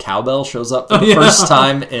 I think Cowbell shows up for the first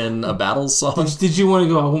time in a Battles song. Did you want to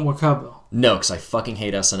go, I want more Cowbell? No, because I fucking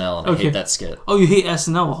hate SNL and I hate that skit. Oh, you hate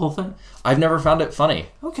SNL, the whole thing? I've never found it funny.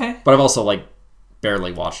 Okay. But I've also, like,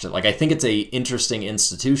 barely watched it. Like, I think it's a interesting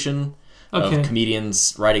institution of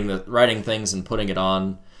comedians writing things and putting it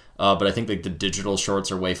on. But I think like the digital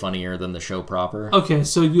shorts are way funnier than the show proper. Okay,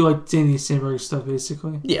 so you like Danny Sandberg stuff,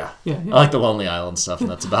 basically? Yeah. I like the Lonely Island stuff, and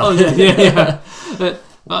that's about it. Yeah.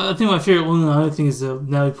 I think my favorite Lonely Island thing is the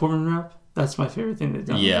Natalie Portman rap. That's my favorite thing they've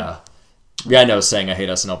done. Yeah. Yeah, I know saying I hate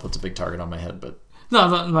SNL puts a big target on my head, but... No,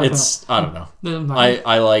 not it's... I don't know.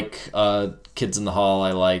 I like Kids in the Hall.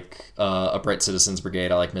 I like Upright Citizens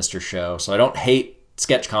Brigade. I like Mr. Show. So I don't hate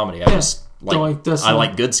sketch comedy. I just... I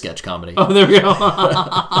like good sketch comedy. Oh, there we go.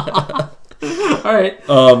 All right.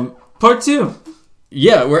 Part 2.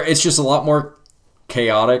 Yeah, where it's just a lot more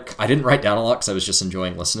chaotic. I didn't write down a lot because I was just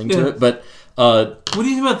enjoying listening to it. But what do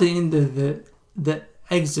you think about the end of the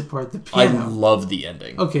exit part, the piano? I love the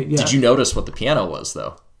ending. Okay, yeah. Did you notice what the piano was,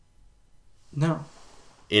 though? No.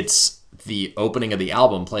 It's the opening of the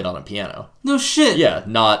album played on a piano. No shit. Yeah,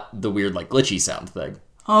 not the weird like glitchy sound thing.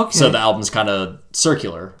 Okay. So the album's kind of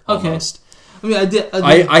circular almost. I mean,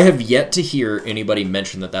 I have yet to hear anybody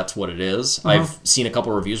mention that that's what it is. I've seen a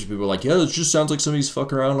couple of reviews where people are like, yeah, it just sounds like somebody's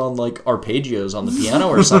fucking around on like arpeggios on the piano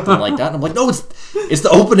or something like that. And I'm like, no, it's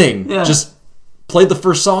the opening. Yeah. Just play the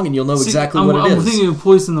first song and you'll know exactly what it is. I'm thinking of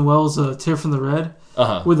Poison the Wells, Tear from the Red,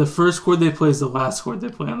 where the first chord they play is the last chord they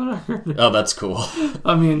play on the record. Oh, that's cool.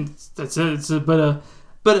 I mean, that's it.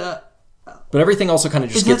 But everything also kind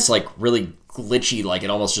of just gets like really glitchy, like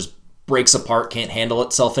it almost just breaks apart, can't handle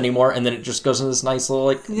itself anymore, and then it just goes into this nice little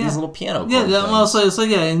these little piano chord well, it's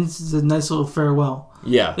like and it's a nice little farewell.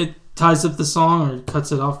 Yeah, it ties up the song or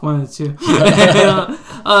cuts it off, one of the two.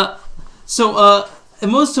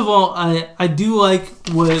 And most of all, I do like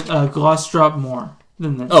what Gloss Drop more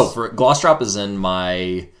than this. Oh, for Gloss Drop is in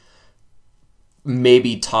my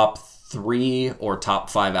maybe top 3 or top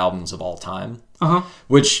 5 albums of all time.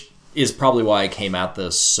 Which is probably why I came at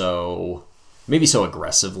this so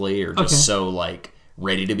aggressively or just so like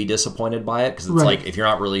ready to be disappointed by it, because it's like, if you're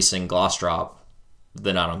not releasing Gloss Drop,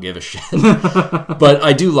 then I don't give a shit. But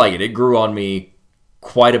I do like it. It grew on me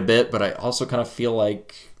quite a bit, but I also kind of feel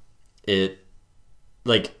like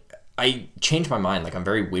I changed my mind. Like, I'm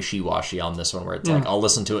very wishy-washy on this one, where it's like, I'll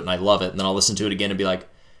listen to it and I love it, and then I'll listen to it again and be like,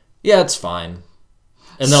 yeah, it's fine.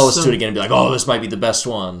 And then I'll listen to it again and be like, oh, this might be the best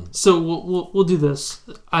one. So we'll do this.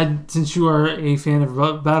 Since you are a fan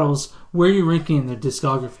of Battles, where are you ranking in their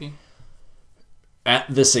discography? At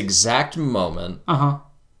this exact moment,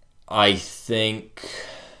 I think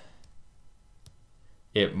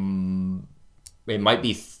it might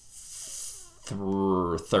be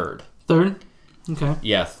third. Third? Okay.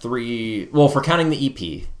 Yeah, 3. Well, for counting the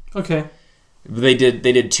EP. Okay. They did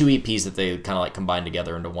 2 EPs that they kind of like combined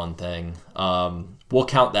together into one thing. We'll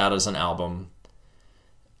count that as an album.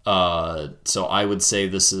 So I would say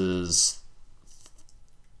this is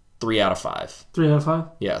 3 out of 5. 3 out of 5?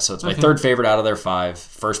 Yeah, so it's my third favorite out of their 5.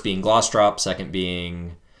 First being Gloss Drop, second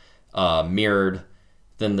being Mirrored,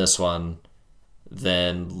 then this one,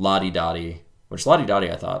 then Lottie Dottie, which Lottie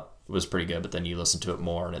Dottie I thought was pretty good, but then you listen to it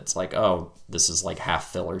more and it's like, oh, this is like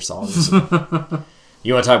half filler songs.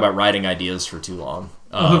 You want to talk about writing ideas for too long.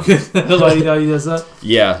 Okay, Lottie Dottie does that?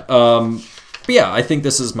 Yeah. But yeah, I think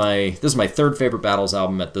this is my third favorite Battles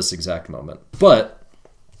album at this exact moment. But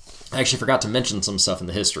I actually forgot to mention some stuff in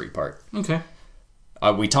the history part. Okay.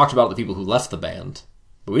 We talked about the people who left the band,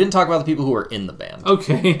 but we didn't talk about the people who were in the band.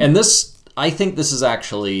 Okay. And I think this is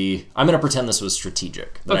actually, I'm going to pretend this was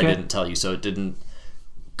strategic, that I didn't tell you, so it didn't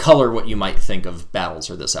color what you might think of Battles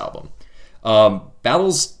or this album.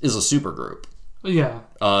 Battles is a supergroup. Yeah.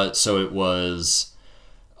 So it was,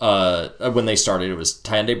 when they started, it was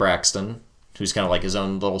Tande Braxton, who's kind of like his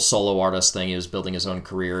own little solo artist thing. He was building his own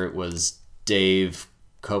career. It was Dave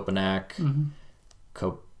Kopenak.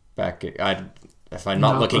 If I'm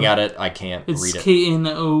not looking at it, I can't read it. It's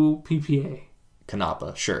Knoppa.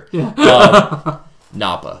 Knoppa, sure. Yeah.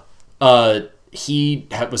 Knoppa. He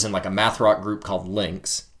was in like a math rock group called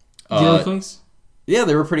Lynx. Do you like Lynx? Yeah,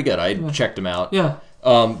 they were pretty good. I checked them out. Yeah.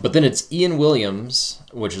 But then it's Ian Williams,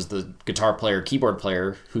 which is the guitar player, keyboard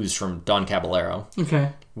player, who's from Don Caballero.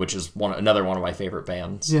 Okay. Which is another one of my favorite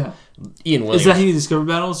bands. Yeah. Ian Williams. Is that how you discovered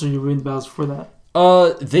Battles, or you were in Battles before that?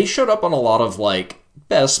 They showed up on a lot of like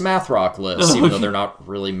best math rock lists, even though they're not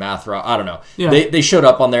really math rock. I don't know. Yeah. They showed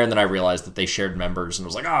up on there, and then I realized that they shared members, and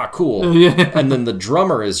was like, cool. Yeah. And then the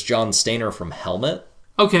drummer is John Stainer from Helmet.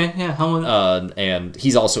 Okay, yeah, Helmet. And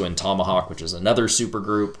he's also in Tomahawk, which is another super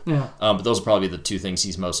group. Yeah. But those are probably the 2 things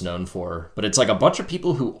he's most known for. But it's like a bunch of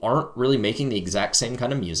people who aren't really making the exact same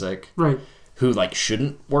kind of music. Right. Who like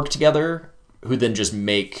shouldn't work together, who then just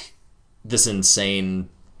make this insane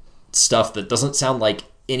stuff that doesn't sound like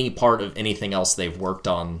any part of anything else they've worked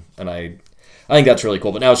on. And I think that's really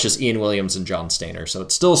cool. But now it's just Ian Williams and John Stainer. So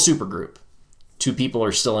it's still a super group. 2 people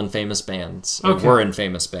are still in famous bands. Okay. Or were in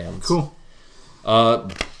famous bands. Cool.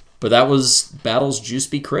 But that was Battles Juice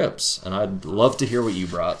B. Crips, and I'd love to hear what you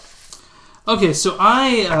brought. Okay, so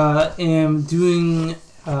I am doing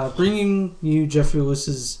bringing you Jeffrey Lewis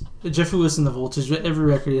and the Voltage. But every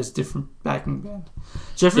record has a different backing band.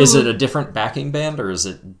 Is it a different backing band, or is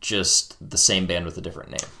it just the same band with a different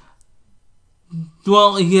name?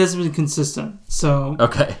 Well, he hasn't been consistent, so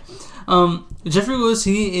okay. Jeffrey Lewis,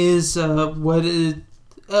 he is early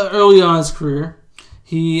on in his career.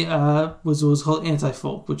 He was what was called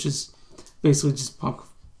anti-folk, which is basically just punk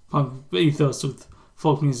ethos with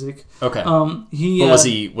folk music. Okay. Was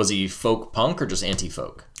he folk punk or just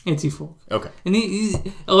anti-folk? Anti-folk. Okay. And he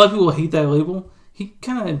a lot of people hate that label. He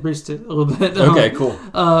kind of embraced it a little bit. Okay, cool.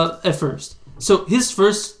 At first, so his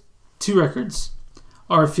first 2 records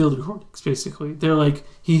are field recordings. Basically, they're like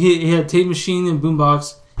he had a tape machine and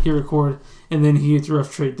boombox. He record, and then he hit the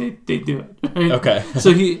Rough Trade. They do it. Right? Okay.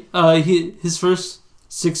 So his first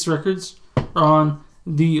 6 records are on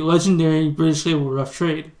the legendary British label Rough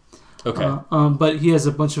Trade. Okay. But he has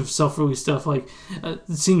a bunch of self-released stuff. Like,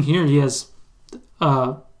 seeing here, he has...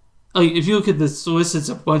 like, if you look at this list, it's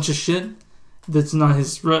a bunch of shit that's not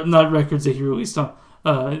not records that he released on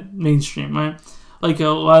mainstream, right? Like, a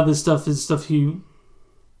lot of this stuff is stuff he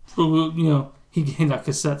handed out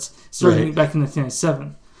cassettes starting back in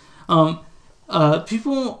 1997.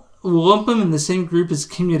 People will lump him in the same group as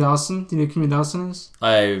Kimya Dawson. Do you know who Kimya Dawson is?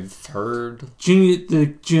 I've heard.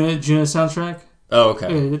 The Juno soundtrack. Oh,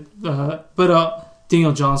 okay. But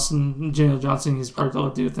Daniel Johnson, he's part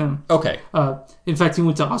of to do with him. Okay. In fact, he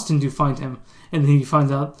went to Austin to find him, and then he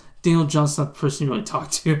finds out Daniel Johnson's not the person you really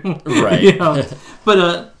talk to. Right. Yeah.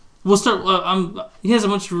 But we'll start. He has a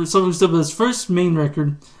bunch of stuff, but his first main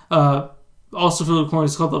record, also for the corner,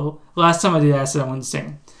 is called "The Last Time I Did Acid, I Went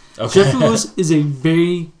Insane." Okay. Jeffrey Lewis is a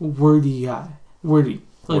very wordy guy. Wordy.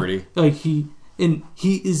 Like he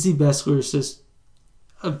is the best lyricist.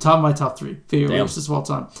 My top 3 favorite lyricists of all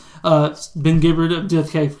time. Ben Gibbard of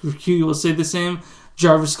Death Cab for Cutie will say the same.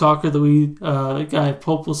 Jarvis Cocker, the lead guy of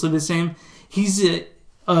Pulp, will say the same. He's a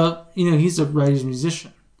writer's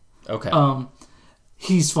musician. Okay.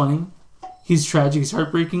 He's funny, he's tragic, he's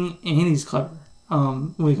heartbreaking, and he's clever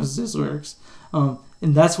when it comes to his lyrics. And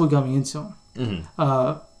that's what got me into him.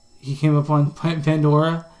 Mm-hmm. He came up on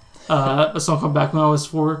Pandora, a song called Back When I Was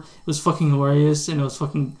 4. It was fucking hilarious, and it was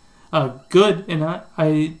fucking good, and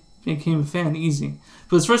I became a fan easy.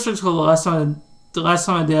 But his first record's called The Last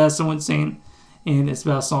Time I Did Acid, I Went Insane, and it's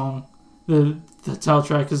about a song. The title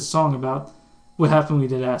track is a song about what happened when we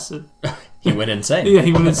did acid. He went insane. Yeah,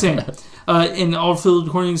 he went insane. In all field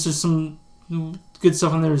recordings, there's some good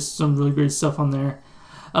stuff on there. There's some really great stuff on there.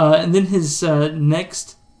 And then his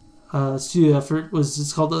next studio effort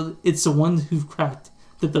it's called "It's the One Who Cracked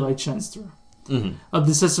That the Light Shines Through." Mm-hmm.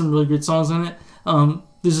 This has some really great songs on it.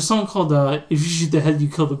 There's a song called "If You Shoot the Head, You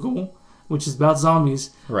Kill the Goal," which is about zombies.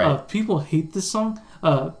 Right. People hate this song.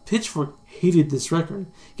 Pitchfork hated this record.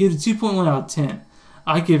 He gave it a 2.1 out of 10.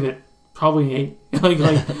 I give it probably 8.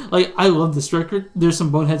 like I love this record. There's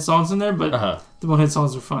some Bonehead songs in there, but the Bonehead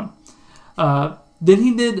songs are fun. Then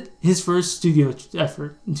he did his first studio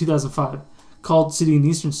effort in 2005 called City and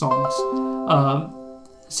Eastern Songs.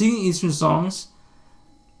 City and Eastern Songs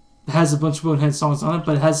has a bunch of Bonehead songs on it,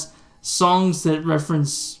 but it has songs that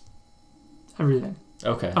reference everything.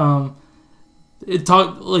 Okay. It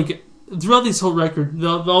talked like throughout this whole record,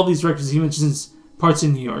 all these records he mentions parts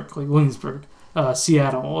in New York, like Williamsburg,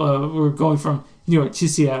 Seattle. We're going from New York to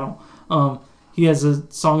Seattle. He has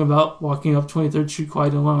a song about walking up 23rd Street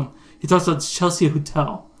quiet and alone. He talks about the Chelsea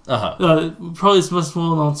Hotel. Probably his most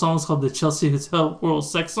well-known song is called the Chelsea Hotel Oral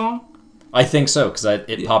Sex Song. I think so, because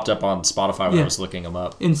it popped up on Spotify when I was looking him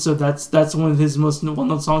up. And so that's one of his most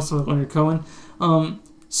well-known songs with Leonard Cohen.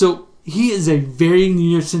 So he is a very New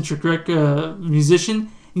York-centric musician,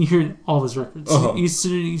 and you hear it in all of his records.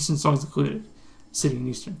 Eastern songs included. City and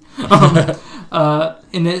Eastern.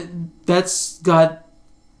 And that's got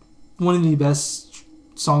one of the best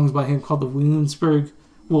songs by him called the Williamsburg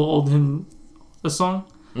Will Oldham a song,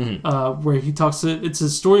 where he talks. It's a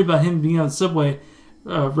story about him being on the subway,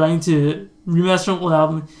 writing to remaster an old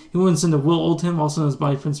album. He went into Will Oldham, also known as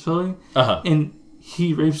Bonnie Prince Billy, and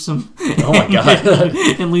he rapes him. Oh my god!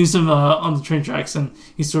 And leaves him on the train tracks, and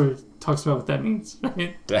he sort of talks about what that means.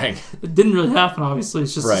 Right? Dang! It didn't really happen. Obviously,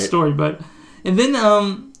 it's just a story. But and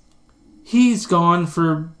then he's gone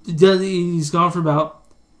for about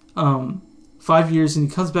 5 years, and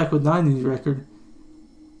he comes back with not a new record,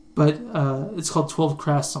 but it's called 12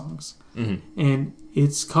 Crass Songs, and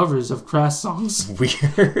it's covers of Crass songs.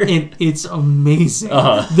 Weird. And it's amazing.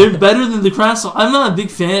 They're better than the Crass song. I'm not a big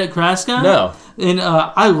fan of Crass guy. No. And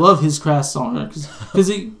I love his Crass song because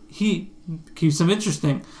he keeps them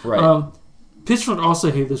interesting. Right. Pitchfork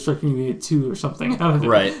also hated this record. Maybe 2 or something out of it.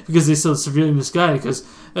 Right. Because they said severely misguided. Because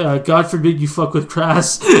God forbid you fuck with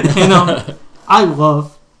Crass. And I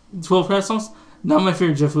love 12 Crass songs. Not my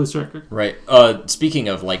favorite Jeff Lewis record. Right. Speaking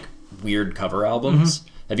of like weird cover albums,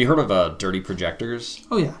 have you heard of Dirty Projectors?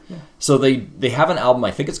 Oh yeah. So they have an album.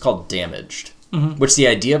 I think it's called Damaged. Which the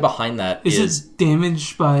idea behind that is it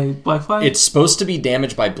Damaged by Black Flag? It's supposed to be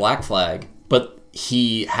Damaged by Black Flag, but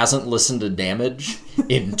he hasn't listened to Damage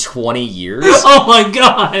in 20 years. Oh my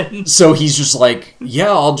god! So he's just like,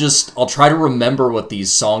 yeah, I'll try to remember what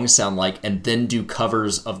these songs sound like and then do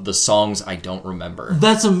covers of the songs I don't remember.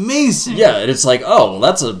 That's amazing! Yeah, and it's like, oh, well,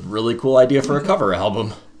 that's a really cool idea for a cover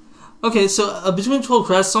album. Okay, so between 12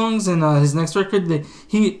 Crass songs and his next record, a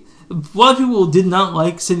lot of people did not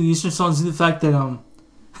like City Eastern songs due to the fact that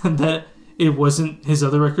that it wasn't his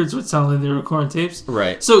other records, which sounded like they were recording tapes.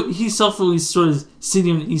 Right. So he self-released sort of City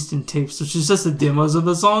and Eastern tapes, which is just the demos of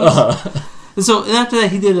the songs. And so and after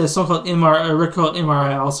that, he did a song called MRI, a record called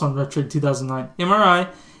MRI, also on Retro 2009. MRI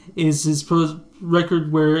is his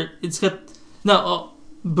record where it's got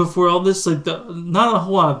before all this, like not a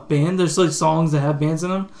whole lot of band. There's like songs that have bands in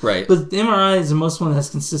them. Right. But MRI is the most one that has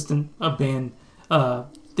consistent band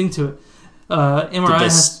thing to it.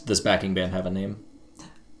 MRI Did this backing band have a name?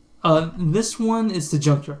 This one is the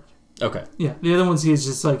Junkyard. Okay. Yeah, the other ones he is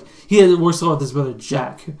just like he works a lot with his brother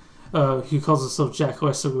Jack. He calls himself Jack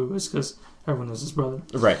Lester Lewis because everyone knows his brother.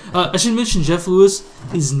 Right. I should mention Jeff Lewis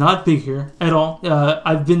is not big here at all.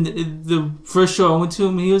 I've been the first show I went to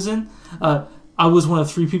him he was in. I was one of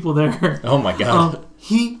 3 people there. Oh my god.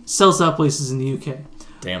 He sells out places in the UK.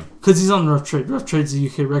 Damn. Because he's on Rough Trade. Rough Trade's a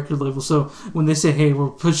UK record label. So when they say, "Hey, we're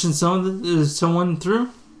pushing someone through,"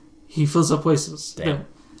 he fills up places. Damn. Yeah.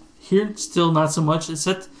 Here, still not so much,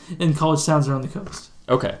 except in college towns around the coast.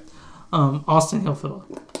 Okay. Austin, he'll fill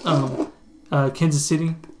up. Kansas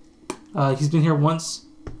City. He's been here once.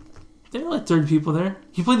 There are like 30 people there.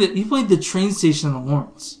 He played the train station in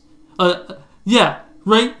Lawrence. Yeah,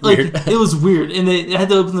 right. Like it was weird, and they had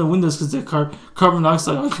to open the windows because the carbon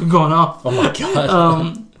monoxide was going off. Oh my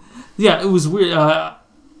god. Yeah, it was weird.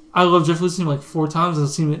 I love Jeff Lewis. Like 4 times. I've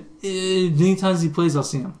seen it. Many times he plays, I'll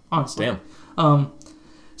see him. Honestly. Damn.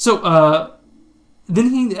 So then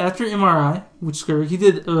he, after MRI, which is great, he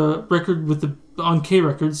did a record on K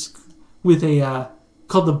Records with a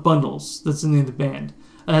called The Bundles. That's the name of the band.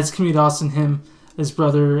 It has Kimmy Dawson, him, his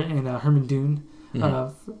brother, and Herman Dune.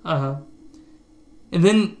 Mm-hmm. And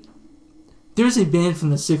then there's a band from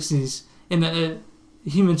the 60s, and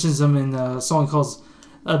he mentions them in a song called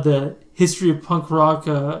The History of Punk Rock,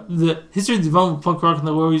 the History of Development of Punk Rock on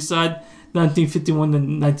the Lower East Side, 1951 to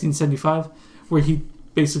 1975, where he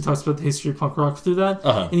basically talks about the history of punk rock through that.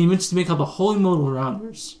 And he mentions to make called the Holy Modal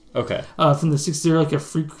Rounders. Okay. From the 60s, they're like a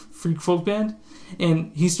freak folk band.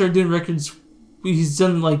 And he started doing records. He's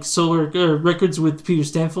done like solo records with Peter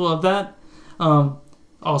Stanfield of that.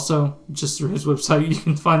 Also, just through his website, you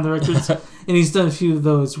can find the records. And he's done a few of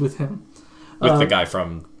those with him. With the guy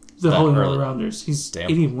from the Holy Modal Rounders. He's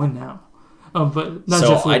 81 now. But not so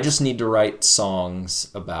Jeff I just need to write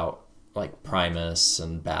songs about like Primus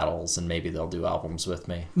and Battles, and maybe they'll do albums with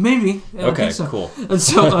me. Maybe. Okay, so. cool. And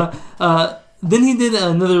so then he did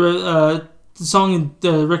another song in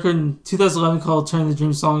the record in 2011 called "Turn the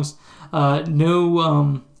Dream Songs."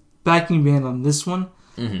 No backing band on this one,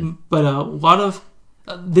 but a lot of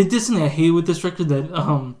they did something I hate with this record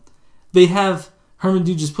that they have Herman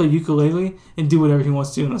Dude just play ukulele and do whatever he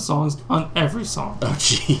wants to do in the songs on every song. Oh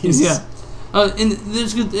jeez. Yeah. And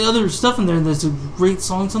there's good other stuff in there. There's great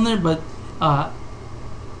songs on there, but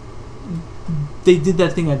they did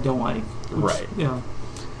that thing I don't like. Right. Yeah.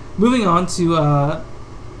 Moving on to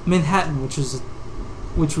Manhattan, which was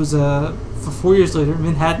for 4 years later.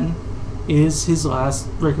 Manhattan is his last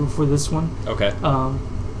record before this one. Okay.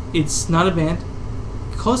 It's not a band.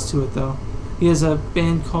 Close to it though. He has a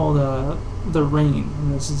band called The Rain,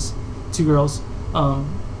 and this is 2 girls.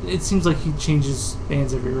 It seems like he changes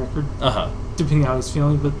bands every record, depending on how he's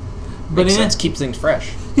feeling. But makes sense. Keep things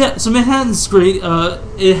fresh. Yeah. So Manhattan's great.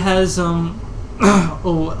 It has a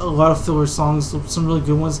lot of filler songs, some really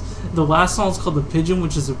good ones. The last song is called "The Pigeon,"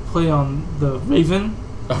 which is a play on the Raven.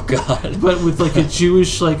 Oh God! But with like a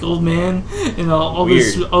Jewish like old man and all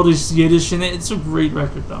this Yiddish in it. It's a great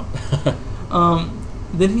record though.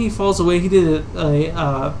 Then he falls away. He did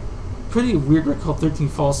a pretty weird record called 13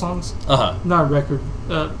 Fall Songs. Not a record.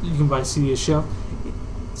 You can buy a CD, a show.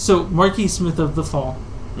 So Marquis Smith of The Fall.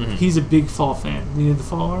 He's a big Fall fan. You know who The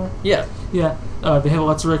Fall are? Yeah. Yeah. They have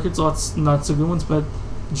lots of records, lots not so good ones, but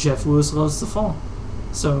Jeff Lewis loves The Fall.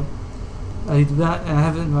 So I did that, and I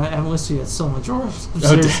haven't listened to it yet. It's still in my drawer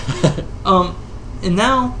upstairs. And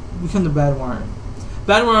now we come to Bad Wiring.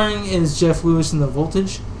 Bad Wiring is Jeff Lewis and The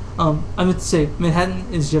Voltage. I meant to say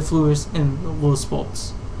Manhattan is Jeff Lewis and Low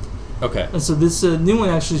Spolks. Okay. And so this new one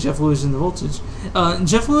actually is Jeff Lewis and The Voltage.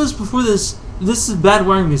 Jeff Lewis before this is Bad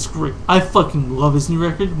Wiring is great. I fucking love his new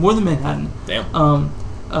record more than Manhattan. Damn.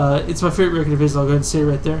 It's my favorite record of his. I'll go ahead and say it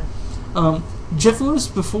right there. Jeff Lewis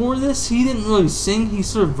before this, he didn't really sing. He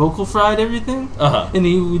sort of vocal fried everything, and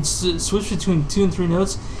he would switch between 2 and 3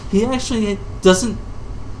 notes. He actually doesn't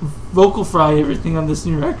vocal fry everything on this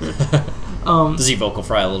new record. Does he vocal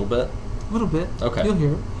fry a little bit? A little bit. Okay. You'll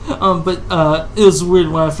hear it. But it was weird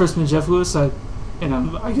when I first met Jeff Lewis. I get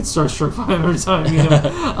starstruck by him every time I meet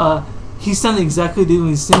him. He sounded exactly the way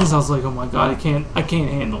he sings. I was like, oh my god, I can't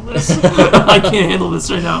handle this. I can't handle this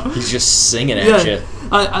right now. He's just singing at you.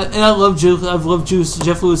 I love Jeff. I've loved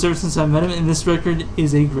Jeff Lewis ever since I met him, and this record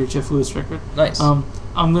is a great Jeff Lewis record. Nice. I'm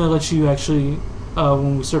gonna let you actually,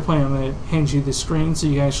 when we start playing, I'm gonna hand you the screen so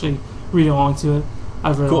you can actually read along to it.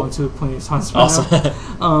 I've read along to it plenty of times.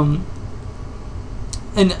 Awesome.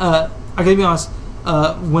 And I gotta be honest.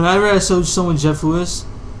 Whenever I show someone Jeff Lewis,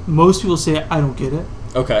 most people say I don't get it.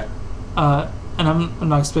 Okay. And I'm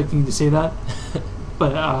not expecting you to say that,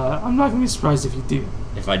 but I'm not gonna be surprised if you do.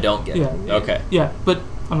 If I don't get it. Yeah. Okay. Yeah, but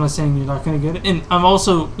I'm not saying you're not going to get it. And I'm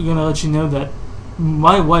also going to let you know that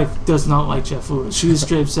my wife does not like Jeff Lewis. She was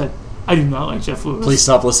straight up said, I do not like Jeff Lewis. Please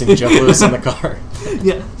stop listening to Jeff Lewis in the car.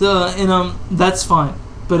 Yeah, and that's fine.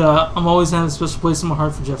 But I'm always having a special place in my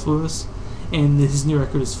heart for Jeff Lewis, and his new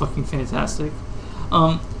record is fucking fantastic.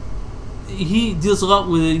 He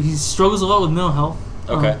struggles a lot with mental health.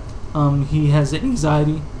 Okay. He has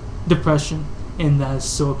anxiety, depression, and that is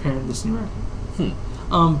so apparent in this new record.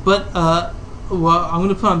 Well, I'm going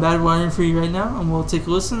to put on Bad Wiring for you right now, and we'll take a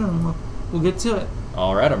listen, and we'll get to it.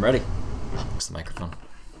 All right, I'm ready. Fix the microphone.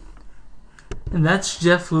 And that's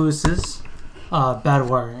Jeff Lewis's Bad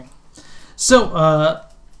Wiring. So,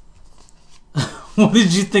 what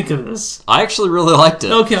did you think of this? I actually really liked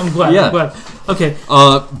it. Okay, I'm glad. Yeah. I'm glad. Okay.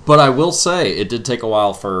 But I will say, it did take a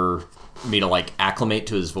while for me to, like, acclimate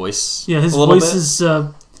to his voice. Yeah, his voice is...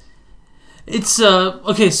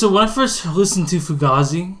 okay, so when I first listened to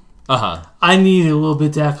Fugazi, I needed a little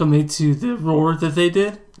bit to acclimate to the roar that they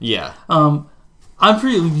did. Yeah. I'm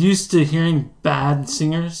pretty used to hearing bad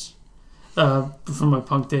singers from my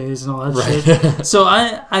punk days and all that shit. So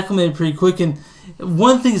I acclimated pretty quick. And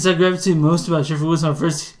one of the things I gravitated most about Jeffrey Lewis when I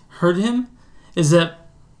first heard him is that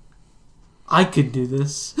I could do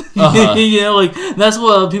this. You know, like that's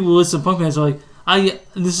what people who listen to punk bands are like.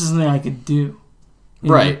 This is something I could do.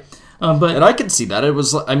 Right. But and I could see that. It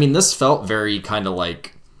was. I mean, this felt very kind of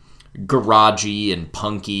like garagey and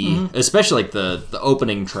punky, especially like the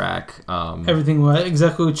opening track. Everything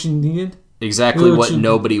exactly what you needed. Exactly really what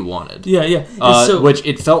nobody wanted. Yeah. Which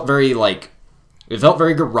it felt very like, it felt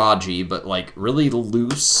very garagey, but like really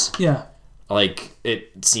loose. Yeah. Like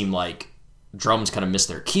it seemed like drums kind of missed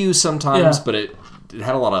their cue sometimes, but it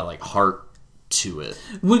had a lot of like heart to it.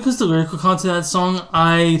 When it comes to lyrical content of that song,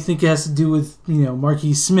 I think it has to do with,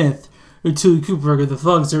 Marquis Smith or Tuli Cooper or the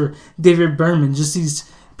Thugs or David Berman, just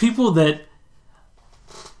these people that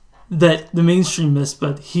the mainstream missed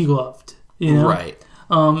but he loved, Right.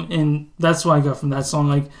 And that's what I got from that song.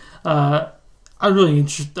 Like, I really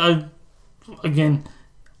again,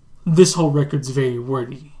 this whole record's very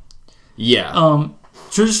wordy. Yeah.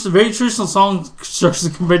 Very traditional song structure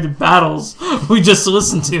compared to Battles we just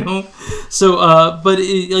listened to. So, but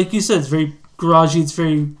like you said, it's very garagey. It's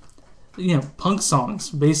very, punk songs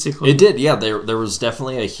basically. It did, yeah. There was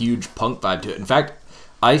definitely a huge punk vibe to it. In fact,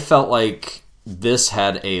 I felt like this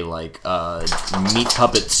had a Meat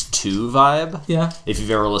Puppets 2 vibe. Yeah. If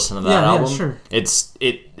you've ever listened to that album, yeah, sure. It's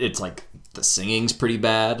like the singing's pretty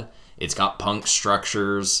bad. It's got punk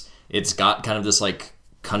structures. It's got kind of this like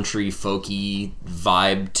country folky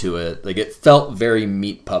vibe to it. Like it felt very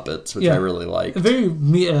Meat Puppets, which I really liked. Very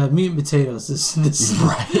meat and potatoes. This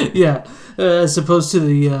right. Yeah, as opposed to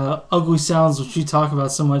the ugly sounds which you talk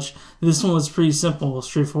about so much. This one was pretty simple,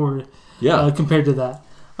 straightforward. Yeah. Compared to that,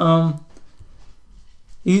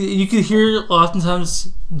 you could hear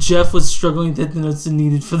oftentimes Jeff was struggling to hit the notes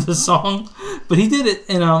needed for the song, but he did it,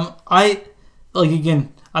 and I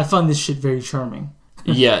find this shit very charming.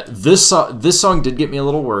 Yeah, this song did get me a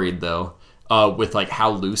little worried though, with like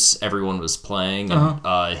how loose everyone was playing,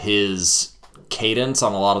 and his cadence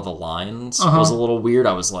on a lot of the lines was a little weird.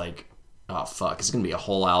 I was like, oh fuck, it's gonna be a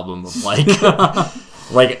whole album of like,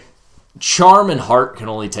 like charm and heart can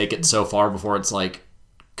only take it so far before it's like,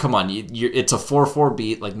 come on, it's a 4/4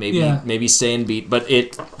 beat, like maybe stay in beat, but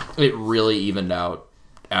it really evened out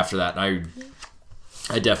after that. And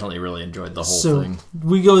I definitely really enjoyed the whole thing.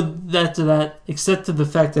 We go that to that, except to the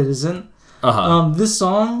fact that it isn't. This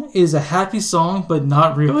song is a happy song, but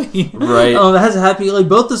not really. Right. It has a happy, like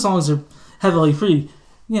both the songs have like pretty,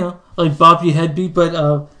 like bop your head beat,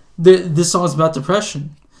 but this song's about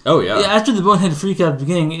depression. Oh yeah. After the Bonehead freak out at the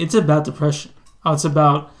beginning, it's about depression. It's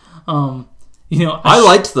about, I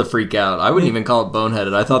liked the freak out. I wouldn't even call it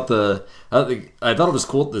boneheaded. I thought it was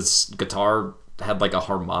cool that this guitar had like a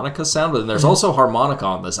harmonica sound, but then there's also harmonica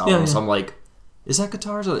on this album. So I'm like, is that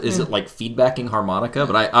guitars? Is it like feedbacking harmonica?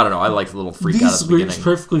 But I don't know. I like the little freak out at the beginning. These lyrics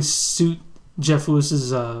perfectly suit Jeff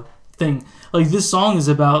Lewis's thing. Like this song is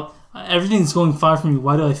about everything's going fine for me.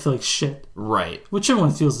 Why do I feel like shit? Right. Which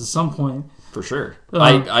everyone feels at some point. For sure.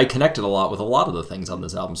 I connected a lot with a lot of the things on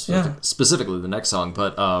this album, specifically the next song.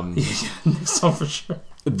 But next song for sure.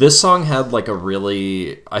 This song had like a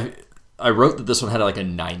really... I wrote that this one had like a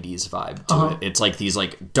 90s vibe to it. It's like these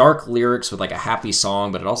like dark lyrics with like a happy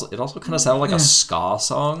song, but it also kind of sounded like a ska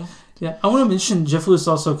song. Yeah, I want to mention Jeff Lewis is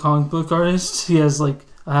also a comic book artist. He has like,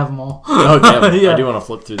 I have them all. Oh damn! I do want to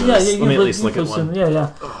flip through this. Let me at least look at one.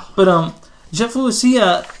 Yeah. But Jeff Lewis, he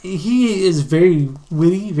is very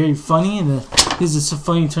witty, very funny, and he has some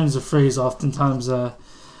funny turns of phrase oftentimes. And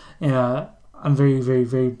I'm very, very,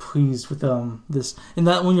 very pleased with this. And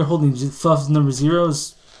that when you're holding Fluff's number 0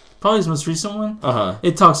 is probably his most recent one. Uh-huh.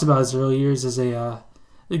 It talks about his early years as a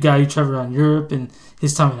guy who traveled around Europe and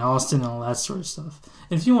his time in Austin and all that sort of stuff.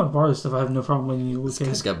 And if you want to borrow stuff, I have no problem letting you look at it.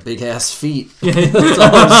 He's got big ass feet.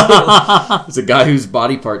 Yeah. It's a guy whose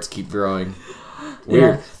body parts keep growing.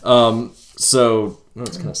 Weird. Yeah. So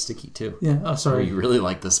it's kind of sticky too. Yeah. Oh, sorry. You really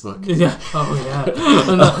like this book. Yeah. Oh,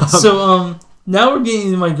 yeah. So now we're getting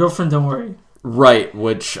into My Girlfriend Don't Worry. Right,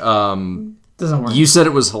 which Doesn't work. you said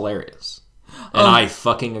it was hilarious. And I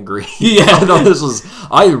fucking agree. Yeah.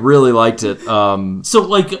 I really liked it. So,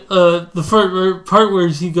 like, the part where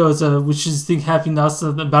he goes, which is think happy now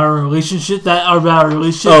about our relationship, about our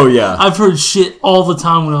relationship. Oh, yeah. I've heard shit all the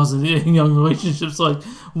time when I was in young relationships. Like,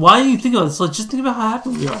 why do you think of this? Like, just think about how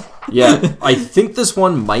happy we are. Yeah, I think this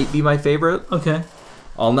one might be my favorite. Okay.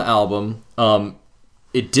 On the album.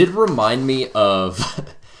 It did remind me of...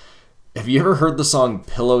 Have you ever heard the song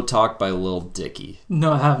Pillow Talk by Lil Dicky?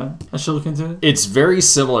 No, I haven't. I should look into it. It's very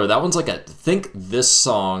similar. That one's like think this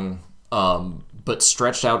song, but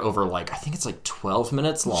stretched out over I think it's 12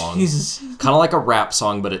 minutes long. Jesus. Kind of like a rap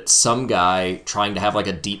song, but it's some guy trying to have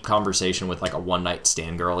a deep conversation with a one-night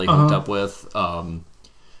stand girl he hooked up with.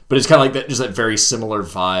 But it's kind of that, just that very similar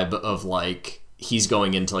vibe of he's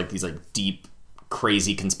going into these deep,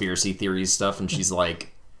 crazy conspiracy theories stuff, and she's like,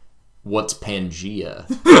 what's Pangea?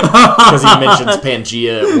 Because he mentions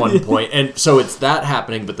Pangea at one point. And so it's that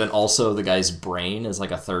happening, but then also the guy's brain is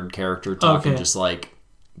a third character talking, just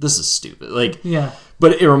this is stupid. Yeah.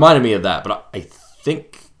 But it reminded me of that. But I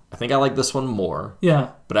think I like this one more.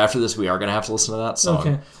 Yeah. But after this, we are going to have to listen to that song.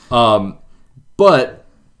 Okay. But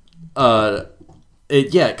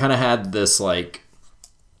it kind of had this,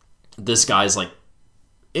 this guy's,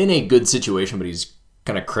 in a good situation, but he's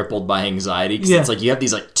kind of crippled by anxiety, because it's you have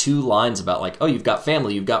these two lines about oh, you've got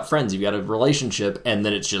family, you've got friends, you've got a relationship, and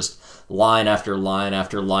then it's just line after line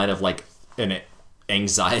after line of an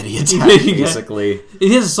anxiety attack. Basically,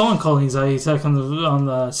 it has a song called Anxiety Attack on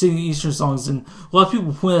the Singing Eastern Songs, and a lot of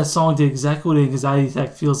people point that song to exactly what an anxiety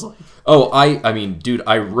attack feels like. Oh, I mean, dude,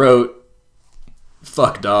 I wrote,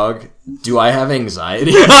 fuck dog, do I have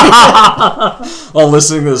anxiety? While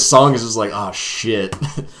listening to this song, is just oh shit.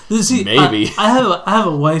 See, maybe. I have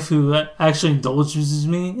a wife who actually indulges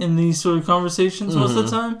me in these sort of conversations most of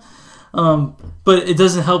the time. But it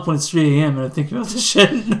doesn't help when it's 3 a.m. and I'm thinking about this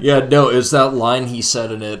shit. Yeah, no, it's that line he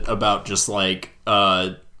said in it about just something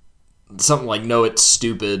no, it's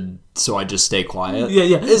stupid, so I just stay quiet.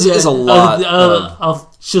 Yeah. Is a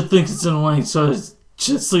lot. She'll think it's annoying, so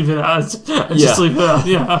just leave it out. Just leave it out.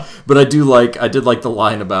 Yeah. But I did like the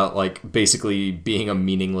line about basically being a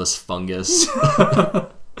meaningless fungus.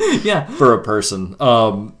 Yeah. For a person.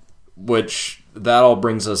 Which that all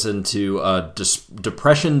brings us into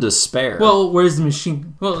depression, despair. Well, where's the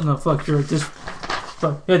machine? Well, no, fuck, you're right.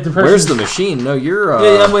 Fuck. Yeah, depression. Where's the machine? No, you're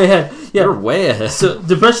I'm way ahead. Yeah. You're way ahead. So,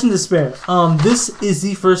 depression, despair. This is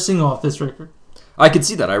the first single off this record. I could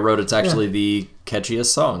see that. I wrote it's actually the catchiest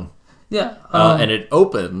song. Yeah. And it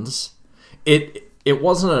opens. It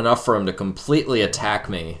wasn't enough for him to completely attack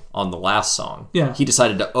me on the last song. Yeah. He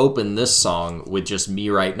decided to open this song with just Me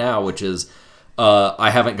Right Now, which is, I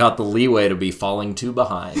haven't got the leeway to be falling too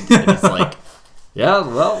behind. And it's yeah,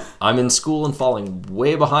 well, I'm in school and falling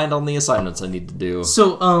way behind on the assignments I need to do.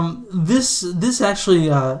 So, this actually,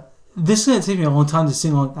 this is going to take me a long time to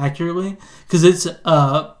sing along accurately, because it's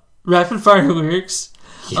rapid fire lyrics,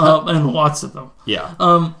 and lots of them. Yeah.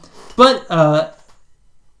 But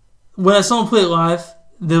when I saw him play it live,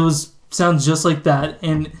 there was sounds just like that,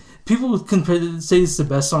 and people say it's the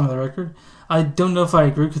best song on the record. I don't know if I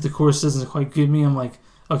agree, because the chorus doesn't quite get me. I'm like,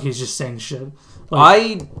 okay, he's just saying shit.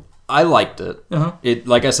 I liked it. Uh-huh. It,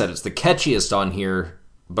 like I said, it's the catchiest on here,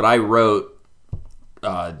 but I wrote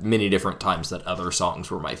many different times that other songs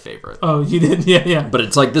were my favorite. Oh, you did? Yeah. But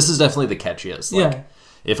it's this is definitely the catchiest. Yeah.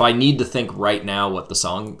 If I need to think right now what the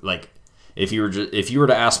song, if you were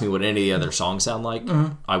to ask me what any of the other songs sound like,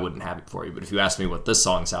 I wouldn't have it for you. But if you asked me what this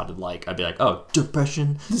song sounded like, I'd be like, oh,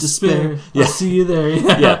 depression, despair. Yeah. I'll see you there.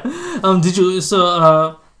 Yeah. Yeah.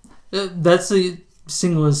 That's the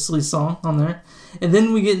singlelessly song on there. And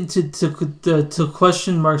then we get into till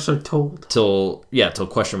question marks are told. Till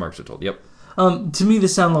question marks are told. Yep. To me,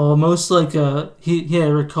 this sounded most like he had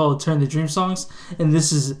a record called Turn the Dream Songs, and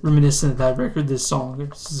this is reminiscent of that record, this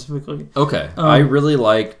song specifically. Okay. I really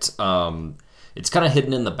liked, it's kind of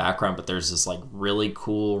hidden in the background, but there's this really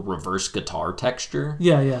cool reverse guitar texture.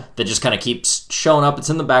 Yeah. That just kind of keeps showing up. It's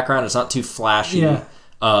in the background. It's not too flashy. Yeah.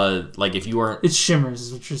 If you weren't... It shimmers,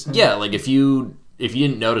 is what you're saying. Yeah, if you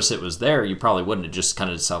didn't notice it was there, you probably wouldn't. It just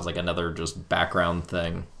kind of sounds like another just background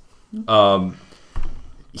thing.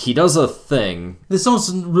 he does a thing. This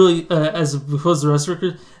song's really, as opposed to the rest of the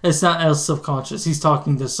record, it's not as self-conscious. He's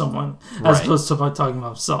talking to someone as opposed to talking about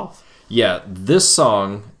himself. Yeah, this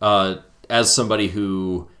song, as somebody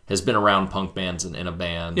who has been around punk bands and in a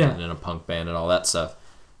band and in a punk band and all that stuff,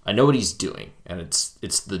 I know what he's doing, and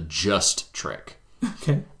it's the just trick.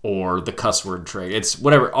 Okay. Or the cuss word trick. It's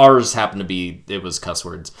whatever. Ours happened to be, it was cuss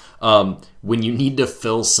words. When you need to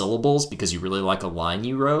fill syllables because you really like a line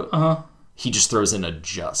you wrote, he just throws in a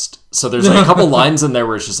just. So there's like a couple lines in there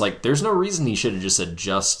where it's just like, there's no reason he should have just said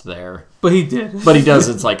just there. But he did. But he does.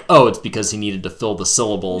 It's like, oh, it's because he needed to fill the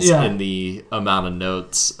syllables in the amount of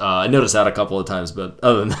notes. I noticed that a couple of times, but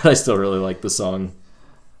other than that, I still really like the song.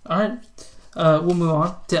 All right. We'll move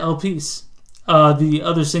on to LPs. The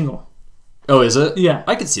other single. Oh, is it? Yeah.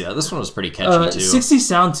 I could see that. This one was pretty catchy, too. 60s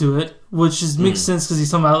sound to it, which makes sense because he's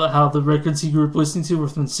talking about how the records he grew up listening to were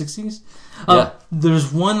from the 60s.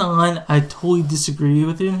 There's one line I totally disagree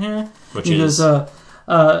with in here. Which is? If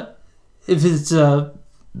it's...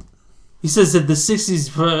 he says that the 60s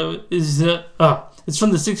it's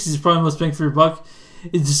from the 60s, probably most bang for your buck.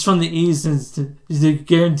 It's just from the 80s, and it's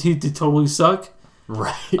guaranteed to totally suck.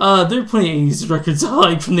 Right. There are plenty of 80s records I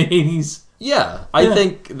like from the 80s. Yeah, I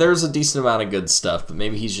think there's a decent amount of good stuff, but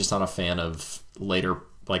maybe he's just not a fan of later,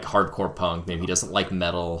 like, hardcore punk. Maybe he doesn't like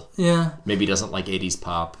metal. Yeah. Maybe he doesn't like 80s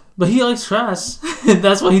pop. But he likes Crass.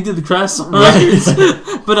 That's why he did the Crass song records.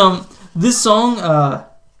 But this song,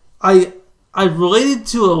 I related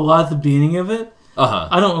to a lot at the beginning of it.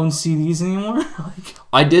 I don't own CDs anymore.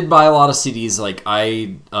 I did buy a lot of CDs. Like,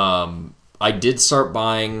 I did start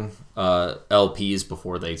buying LPs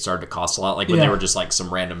before they started to cost a lot. Like when they were just like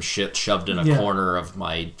some random shit shoved in a corner of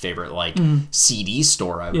my favorite like CD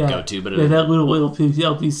store I would go to. But that little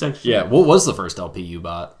LP section. Yeah, what was the first LP you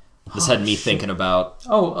bought? This had me thinking about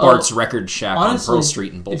Bart's Record Shack honestly, on Pearl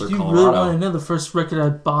Street in Boulder, Colorado. If you really want to know the first record I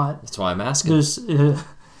bought, that's why I'm asking.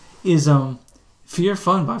 Is Fear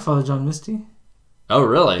Fun by Father John Misty. Oh,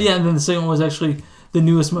 really? Yeah, and then the second one was actually the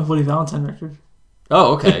newest My Bloody Valentine record.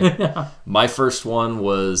 Oh, okay. My first one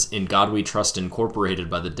was In God We Trust Incorporated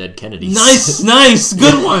by the Dead Kennedys. Nice,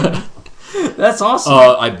 good one. That's awesome.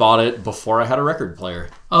 I bought it before I had a record player.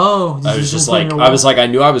 Oh, I was just like, I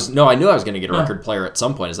knew I was going to get a record player at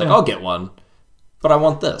some point. It's like, I'll get one, but I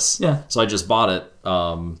want this. Yeah. So I just bought it.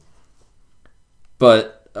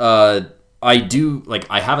 But I do, like,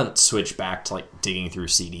 I haven't switched back to like digging through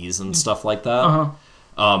CDs and stuff like that.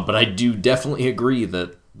 But I do definitely agree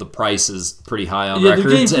that the price is pretty high on records. Yeah,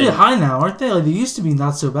 they're getting pretty high now, aren't they? Like, they used to be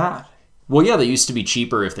not so bad. Well, yeah, they used to be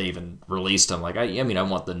cheaper if they even released them. Like, I mean, I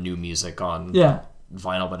want the new music on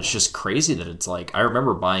vinyl, but it's just crazy that it's like, I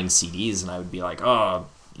remember buying CDs and I would be like, oh,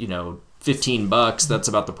 $15, that's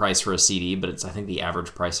about the price for a CD, but it's, I think the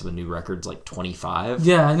average price of a new record's like $25.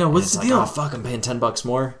 Yeah, I know. What's the deal? Oh, fuck, I'm paying $10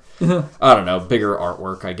 more. I don't know, bigger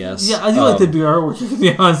artwork, I guess. Yeah, I do like the bigger artwork, to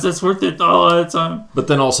be honest. That's worth it a lot of the time. But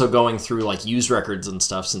then also going through like used records and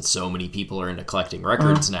stuff, since so many people are into collecting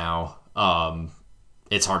records now,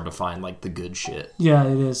 it's hard to find like the good shit. Yeah,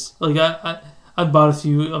 it is. Like I bought a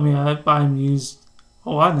few. I mean, I buy them used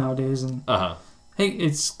a lot nowadays, and hey,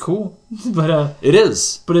 it's cool. But it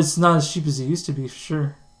is. But it's not as cheap as it used to be, for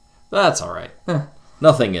sure. That's all right.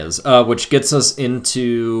 Nothing is, which gets us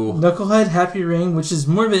into Knucklehead Happy Rain, which is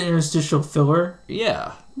more of an interstitial filler.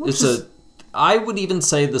 Yeah, I would even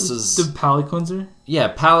say this is the palate cleanser. Yeah,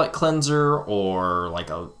 palate cleanser or like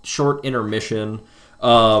a short intermission.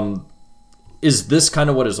 Is this kind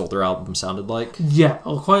of what his older album sounded like? Yeah,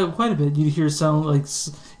 quite a bit. You'd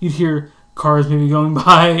hear cars maybe going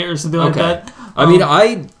by or something like that. I mean,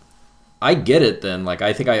 I get it then. Like,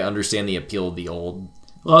 I think I understand the appeal of the old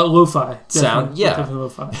lo-fi sound. Definitely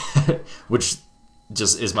lo-fi. Which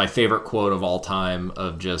just is my favorite quote of all time.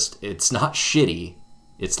 Of just, it's not shitty,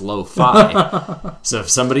 it's lo-fi. So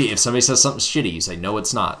if somebody says something's shitty, you say no,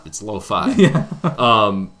 it's not. It's lo-fi. Yeah.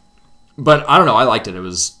 But I don't know. I liked it. It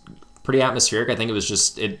was pretty atmospheric. I think it was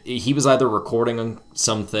just he was either recording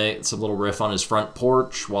some little riff on his front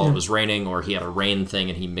porch while it was raining, or he had a rain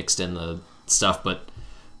thing and he mixed in the stuff. But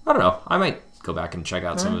I don't know. I might go back and check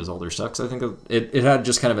out some of his older stuff, because I think it had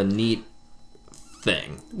just kind of a neat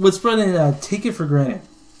thing. What's brought in Take It For Granted.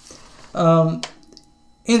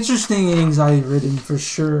 Interesting anxiety-ridden for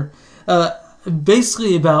sure.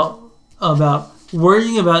 Basically about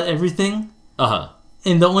worrying about everything.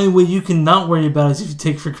 And the only way you can not worry about it is if you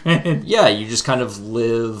take for granted. Yeah, you just kind of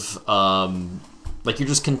live like you're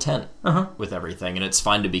just content with everything, and it's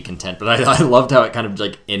fine to be content. But I loved how it kind of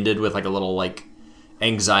like ended with like a little like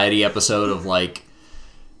anxiety episode of like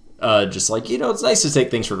Just like, it's nice to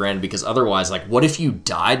take things for granted because otherwise, like, what if you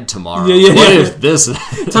died tomorrow? Yeah, what if this?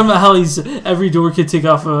 Talking about how every door could take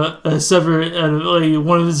off a sever, like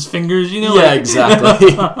one of his fingers, Yeah, like.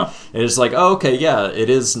 exactly. And it's like, oh, okay, yeah, it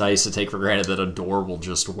is nice to take for granted that a door will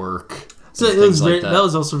just work. So it was that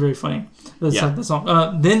was also very funny. That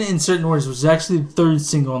song. Then in Certain Orders was actually the third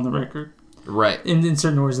single on the record. Right. In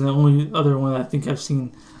Certain Orders, and the only other one I think I've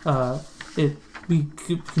seen it be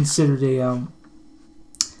considered a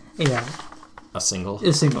single.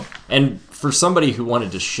 A single. And for somebody who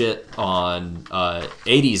wanted to shit on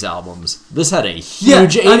 80s albums, this had a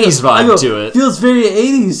huge 80s vibe to it. Feels very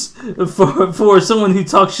 80s for someone who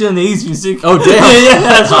talks shit on the 80s music. Oh,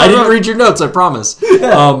 damn. I didn't read your notes, I promise.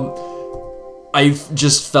 I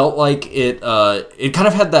just felt like it kind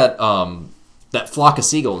of had that Flock of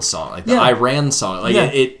Seagulls song, like the Iran song. Like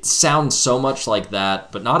it sounds so much like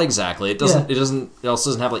that, but not exactly. It also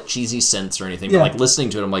doesn't have like cheesy synths or anything. But like listening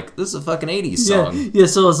to it, I'm like, this is a fucking 80s song. Yeah,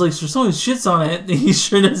 so I was like, for someone who shits on it, it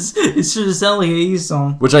sure does sound like an 80s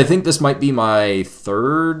song. Which I think this might be my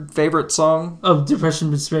third favorite song. Of Depression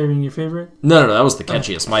Despair being your favorite? No, that was the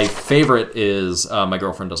catchiest. My favorite is My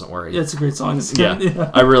Girlfriend Doesn't Worry. Yeah, it's a great song.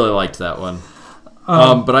 I really liked that one.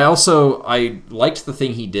 But I liked the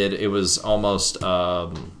thing he did. It was almost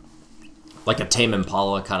like a Tame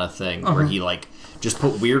Impala kind of thing, where he like just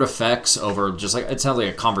put weird effects over, just like it sounds like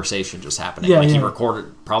a conversation just happening. He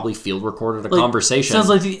probably field recorded a conversation. Sounds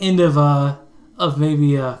like the end of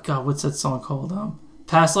maybe God, what's that song called?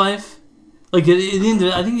 Past Life. Like it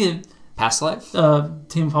ended. I think it. Past Life.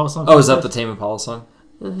 Tame Impala song. Oh, is that the Tame Impala song?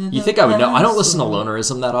 You think I would know? I don't listen to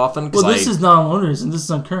Lonerism that often. Well, this is not on Lonerism. This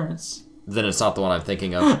is on Currents. Then it's not the one I'm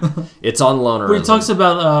thinking of. It's on Lonerism. Where he talks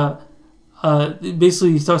about,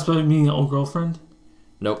 basically he talks about meeting an old girlfriend.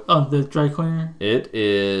 Nope. The dry cleaner. It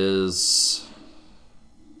is...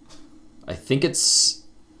 I think it's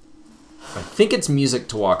Music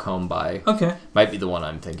to Walk Home By. Okay. Might be the one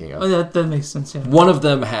I'm thinking of. Oh, that makes sense, yeah. One of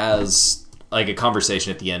them has like a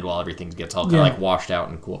conversation at the end while everything gets all kind of like washed out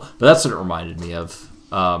and cool. But that's what it reminded me of.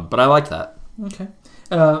 But I like that. Okay.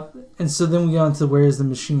 And so then we go on to Where Is the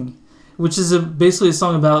Machine? Which is basically a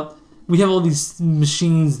song about, we have all these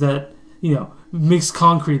machines that, mix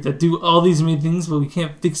concrete, that do all these many things, but we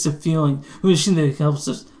can't fix the feeling. A machine that helps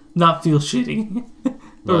us not feel shitty.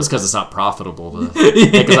 Well, it's because it's not profitable to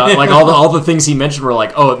think about. Like all the things he mentioned were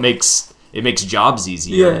like, oh, it makes jobs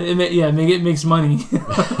easier. It makes money.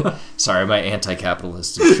 Sorry, my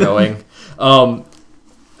anti-capitalist is showing.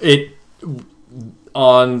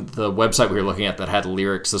 On the website we were looking at that had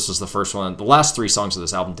lyrics, this was the first one. The last 3 songs of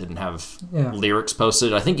this album didn't have lyrics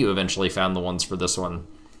posted. I think you eventually found the ones for this one.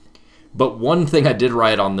 But one thing I did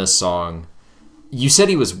write on this song, you said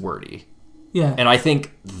he was wordy. Yeah. And I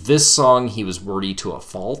think this song he was wordy to a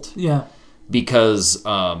fault. Yeah. Because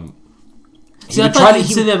See, I thought you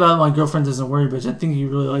said that about My Girlfriend Doesn't Worry, but I think you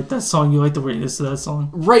really like that song. You like the wordiness of that song.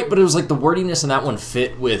 Right, but it was like the wordiness in that one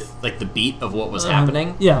fit with like the beat of what was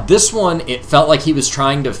happening. Yeah. This one, it felt like he was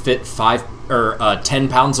trying to fit 10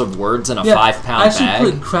 pounds of words in a 5-pound bag.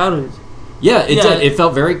 Actually put crowded. Yeah, it did. It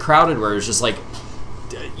felt very crowded where it was just like,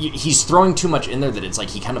 he's throwing too much in there that it's like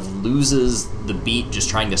he kind of loses the beat just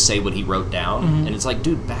trying to say what he wrote down. Mm-hmm. And it's like,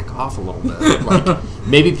 dude, back off a little bit. Like,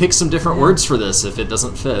 maybe pick some different words for this if it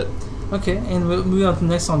doesn't fit. Okay, and moving on to the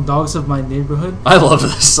next song, Dogs of My Neighborhood. I love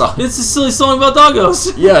this song. It's a silly song about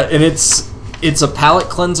doggos. Yeah, and it's a palate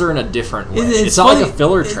cleanser in a different way. It's not like a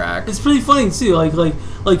filler track. It's pretty funny, too.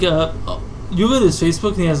 You go to his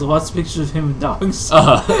Facebook and he has lots of pictures of him and dogs.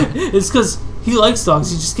 It's because he likes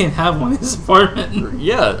dogs. He just can't have one in his apartment.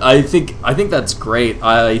 Yeah, I think that's great.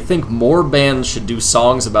 I think more bands should do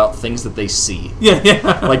songs about things that they see.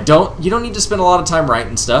 Yeah. Like, you don't need to spend a lot of time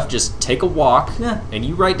writing stuff. Just take a walk and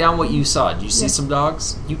you write down what you saw. Did you see some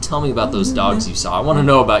dogs? You tell me about those dogs you saw. I want to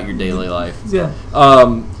know about your daily life. Yeah.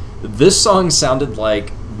 This song sounded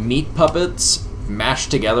like Meat Puppets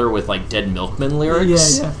mashed together with like Dead Milkmen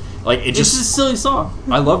lyrics. Yeah. Like it's just a silly song.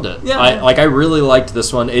 I loved it. Yeah. I really liked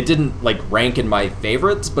this one. It didn't like rank in my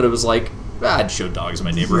favorites, but it was like I'd show Dogs in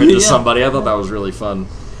My Neighborhood to somebody. I thought that was really fun.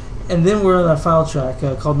 And then we're on that final track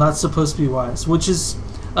called Not Supposed to Be Wise, which is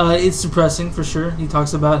it's depressing for sure. He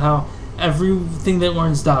talks about how everything that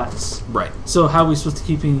learns dies. Right. So how are we supposed to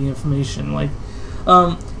keep any information? Like,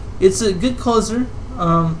 it's a good closer.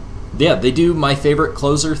 Yeah, they do my favorite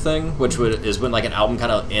closer thing, which is when like an album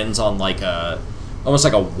kind of ends on like almost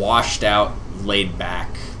like a washed out, laid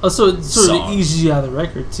back. Oh, so it sort song. of eases you out of the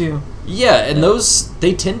record too. Yeah, and those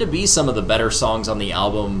they tend to be some of the better songs on the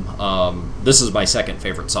album. This is my second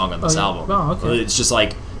favorite song on this album. Oh, okay. It's just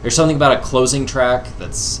like there's something about a closing track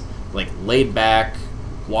that's like laid back,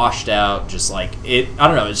 washed out, just like it. I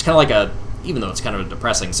don't know. It's kind of like even though it's kind of a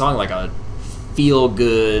depressing song, like a feel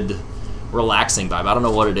good, relaxing vibe. I don't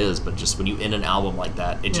know what it is, but just when you end an album like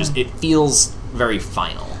that, it feels very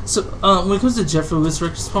final. So when it comes to Jeff Lewis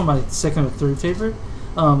records, it's probably my second or third favorite.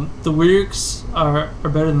 The lyrics are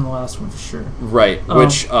better than the last one for sure. Right,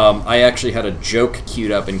 which I actually had a joke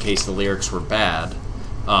queued up in case the lyrics were bad.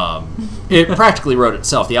 It practically wrote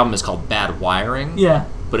itself. The album is called Bad Wiring. Yeah.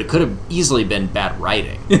 But it could have easily been Bad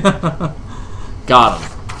Writing. Got him.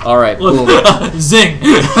 All right, boom. Zing.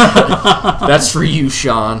 That's for you,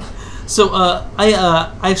 Sean. So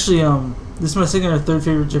I actually this is my second or third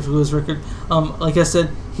favorite Jeff Lewis record. Like I said,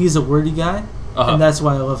 he's a wordy guy, and that's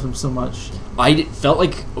why I love him so much. I felt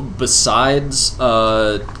like besides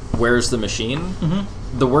Where's the Machine,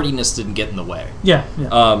 the wordiness didn't get in the way. Yeah.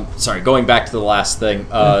 Sorry, going back to the last thing.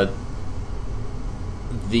 I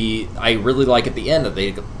really like at the end that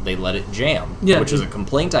they let it jam, which is a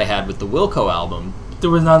complaint I had with the Wilco album. There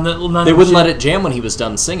was none they wouldn't let it jam when he was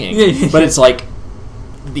done singing. But it's like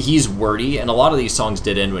he's wordy, and a lot of these songs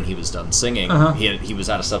did end when he was done singing. He was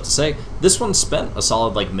out of stuff to say. This one spent a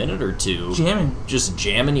solid minute or two just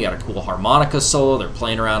jamming. You got a cool harmonica solo. They're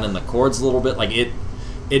playing around in the chords a little bit. Like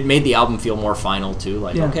it made the album feel more final too.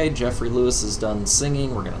 Like okay, Jeffrey Lewis is done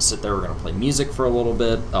singing. We're gonna sit there. We're gonna play music for a little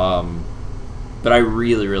bit. But I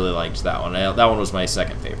really, really liked that one. That one was my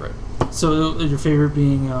second favorite. So your favorite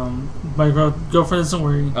being My Girlfriend Doesn't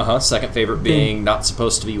Worry. Second favorite being Not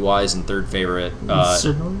Supposed to Be Wise, and third favorite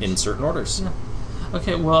in certain orders. Yeah.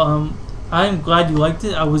 Okay, well, I'm glad you liked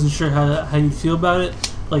it. I wasn't sure how you feel about it.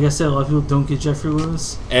 Like I said, a lot of people don't get Jeffrey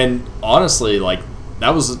Lewis. And honestly,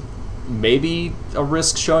 that was maybe a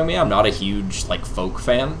risk showing me. I'm not a huge folk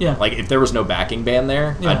fan. Yeah. If there was no backing band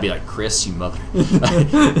there, I'd be like, Chris, you mother,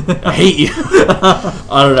 I hate you.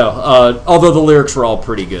 I don't know. Although the lyrics were all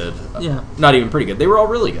pretty good. Yeah. Not even pretty good. They were all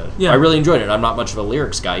really good. Yeah. I really enjoyed it. I'm not much of a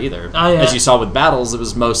lyrics guy either. As you saw with Battles, it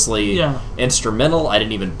was mostly instrumental. I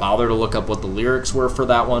didn't even bother to look up what the lyrics were for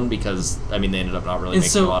that one because they ended up not really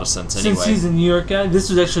making a lot of sense anyway. Since he's a New York guy, this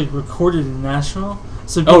was actually recorded in Nashville.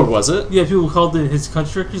 So was it? Yeah, people called it his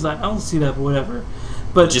country record. He's like, I don't see that, but whatever.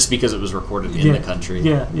 But just because it was recorded in the country.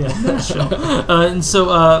 Yeah, Nashville. And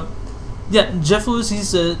so, Jeff Lewis,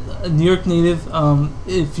 he's a New York native.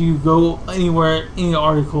 If you go anywhere, any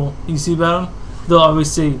article you see about him, they'll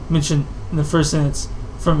always mention in the first sentence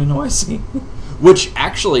from NYC. Which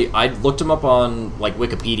actually, I looked him up on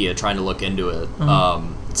Wikipedia, trying to look into it.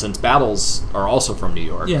 Since Battles are also from New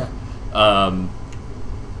York. Yeah.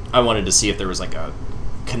 I wanted to see if there was a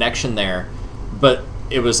connection there, but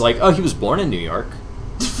it was he was born in New York,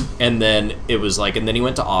 and then it was and then he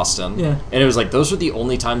went to Austin, and it was those were the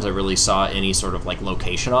only times I really saw any sort of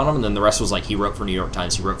location on him, and then the rest was he wrote for New York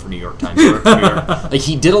Times, he wrote for New York Times, he wrote for New York.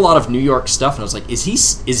 He did a lot of New York stuff, and I was like, is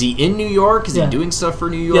he in New York? Is he doing stuff for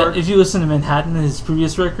New York? Yeah, if you listen to Manhattan, his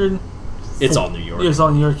previous record, it's all New York. It's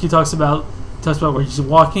all New York. He talks about where he's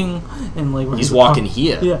walking and where he's walking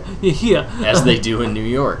here. Yeah, here. As they do in New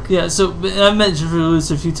York. Yeah, so I met Jeffrey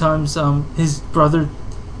Lewis a few times. His brother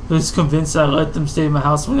was convinced I let them stay in my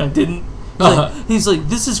house when I didn't. He's like,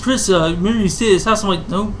 this is Chris. Remember you stayed at his house? I'm like,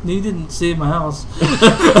 no, you didn't stay at my house.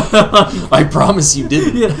 I promise you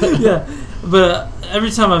didn't. Yeah. But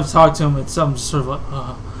every time I've talked to him, I'm just sort of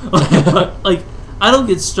I don't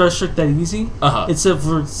get starstruck that easy, except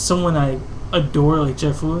for someone I adore like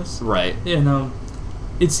Jeff Lewis, right? And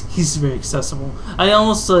he's very accessible. I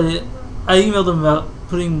almost I emailed him about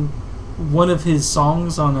putting one of his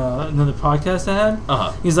songs on another podcast I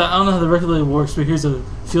had. He's like, I don't know how the record label works, but here's a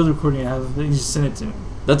field recording I have. He just sent it to me.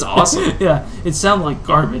 That's awesome. Yeah, it sounded like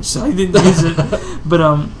garbage, so I didn't use it.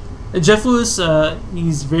 But Jeff Lewis,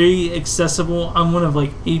 he's very accessible. I'm one of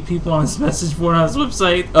 8 people on his message board on his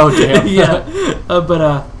website. Oh damn.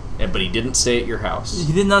 Yeah, but he didn't stay at your house.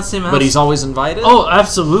 He did not stay at my house. But he's always invited? Oh,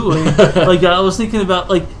 absolutely. I was thinking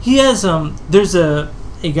about, he has, there's a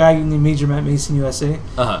guy named Major Matt Mason, USA.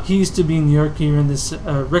 He used to be in New York. He ran this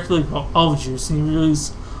record label called Olive Juice, and he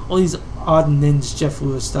released all these odd and ends Jeff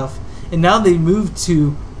Lewis stuff. And now they moved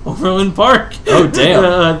to Overland Park. Oh, damn.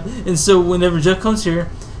 And so whenever Jeff comes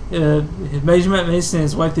here, Major Matt Mason and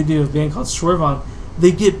his wife, they do a band called Swervon.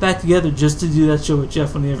 They get back together just to do that show with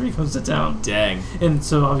Jeff whenever he comes to town. Dang. And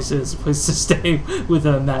so obviously it's a place to stay with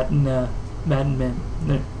Matt and Ben.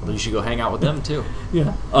 Well, you should go hang out with them too.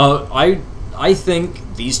 Yeah. I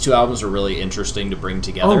think these two albums are really interesting to bring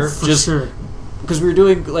together. Oh, for sure. Because we were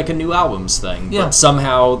doing a new albums thing, but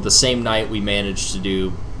somehow the same night we managed to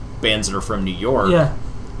do bands that are from New York. Yeah.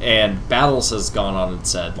 And Battles has gone on and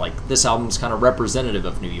said this album's kind of representative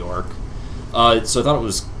of New York. So I thought it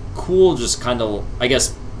was cool, just kind of, I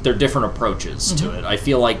guess, they're different approaches to it. I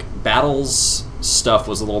feel like Battles stuff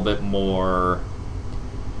was a little bit more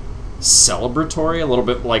celebratory, a little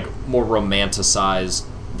bit like more romanticized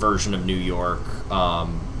version of New York.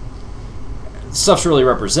 Stuff's really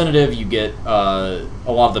representative. You get a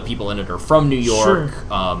lot of the people in it are from New York.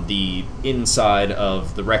 Sure. The inside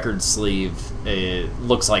of the record sleeve, it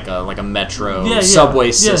looks like a metro Yeah,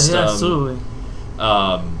 subway system. yeah, absolutely.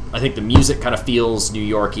 I think the music kind of feels New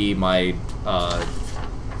Yorky. My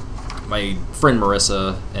friend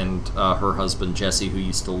Marissa and her husband Jesse, who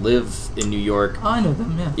used to live in New York. Oh, I know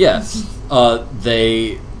them. Yeah. Yeah.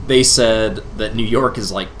 They said that New York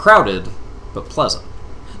is like crowded but pleasant.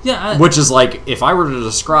 Yeah. Which is like, if I were to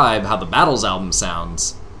describe how the Battles album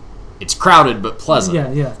sounds, it's crowded but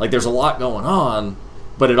pleasant. Yeah. Like there's a lot going on,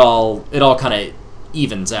 but it all kind of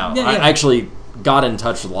evens out. Yeah, yeah. I actually got in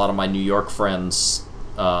touch with a lot of my New York friends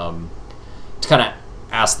to kind of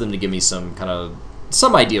ask them to give me some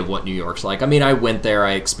idea of what New York's like. I mean, I went there,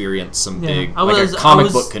 I experienced some big a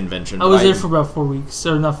comic book convention. I was there for about 4 weeks,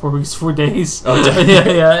 or not 4 weeks, 4 days. Oh,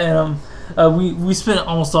 yeah. And we spent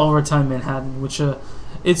almost all of our time in Manhattan, which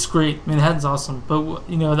it's great. Manhattan's awesome, but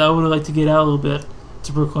I would like to get out a little bit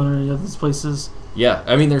to Brooklyn or any of these places. Yeah,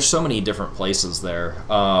 I mean, there's so many different places there.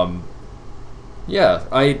 Yeah,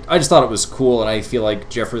 I just thought it was cool, and I feel like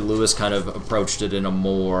Jeffrey Lewis kind of approached it in a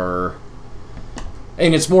more...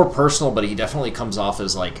 And it's more personal, but he definitely comes off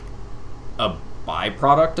as, like, a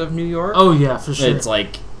byproduct of New York. Oh, yeah, for sure. It's,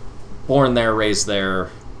 like, born there, raised there,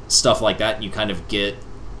 stuff like that, and you kind of get...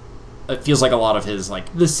 It feels like a lot of his, like,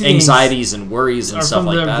 anxieties and worries and stuff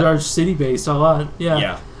like that. Are from the city-based a lot,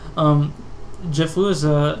 yeah. Jeff Lewis,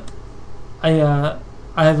 I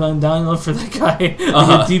have undying love for that guy.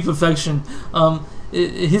 A deep affection.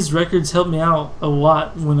 His records helped me out a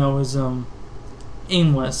lot when I was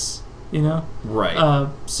aimless, Right.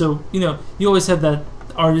 So, you always have that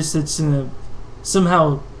artist that's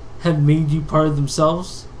somehow have made you part of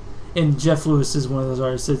themselves. And Jeff Lewis is one of those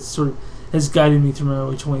artists that sort of has guided me through my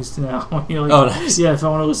early 20s to now. Nice. Yeah, if I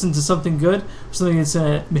want to listen to something good, or something that's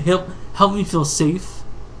going to help me feel safe,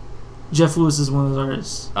 Jeff Lewis is one of those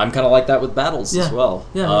artists. I'm kind of like that with Battles as well.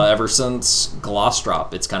 Yeah. Ever since Gloss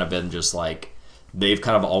Drop, it's kind of been just like, they've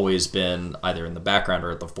kind of always been either in the background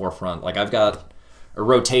or at the forefront. Like, I've got a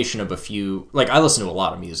rotation of a few... Like, I listen to a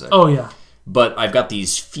lot of music. Oh, yeah. But I've got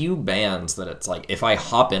these few bands that it's like, if I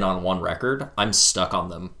hop in on one record, I'm stuck on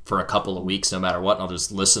them for a couple of weeks no matter what, and I'll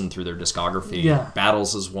just listen through their discography. Yeah.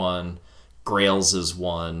 Battles is one. Grails is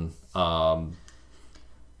one. Don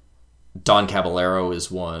Caballero is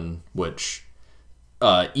one, which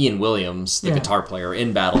Ian Williams, the guitar player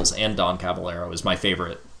in Battles, and Don Caballero is my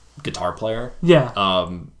favorite guitar player. Yeah.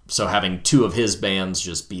 So having two of his bands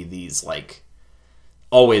just be these, like,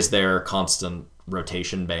 always there, constant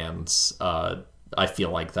rotation bands, I feel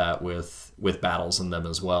like that with Battles in them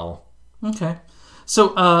as well. Okay. So,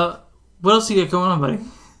 what else you got going on, buddy?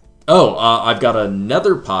 Oh, I've got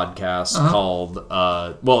another podcast called,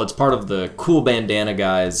 it's part of the Cool Bandana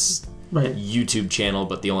Guys YouTube channel,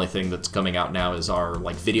 but the only thing that's coming out now is our,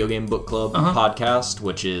 like, video game book club podcast,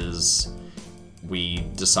 which is... We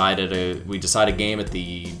decide a game at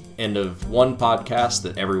the end of one podcast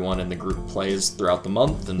that everyone in the group plays throughout the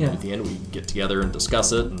month, and at the end we get together and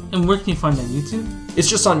discuss it. And where can you find that? YouTube? It's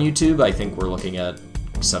just on YouTube. I think we're looking at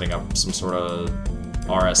setting up some sort of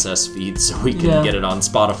RSS feed so we can get it on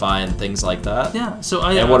Spotify and things like that. Yeah. So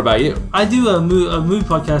and what about you? I do a movie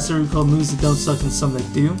podcast that we call Movies That Don't Suck and Some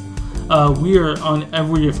That Do. We are on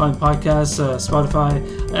everywhere you find podcasts, Spotify,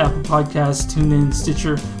 Apple Podcasts, TuneIn,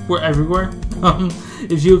 Stitcher. We're everywhere.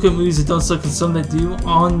 If you look at Movies That Don't Suck and Some That Do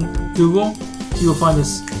on Google, you'll find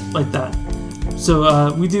us like that.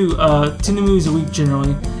 So we do 2 new movies a week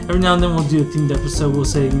generally. Every now and then we'll do a themed episode. We'll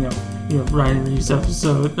say, Ryan Reeves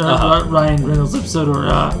episode, Ryan Reynolds episode, or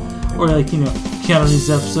like, Keanu Reeves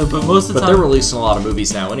episode. But most of the time... But they're releasing a lot of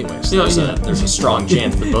movies now anyway, so there's a strong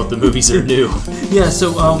chance that both the movies are new. Yeah,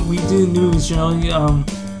 so we do new movies generally,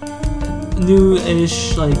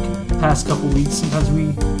 new-ish, like, past couple weeks. Sometimes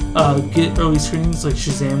we get early screenings, like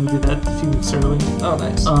Shazam. We did that a few weeks early. Oh,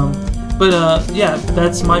 nice.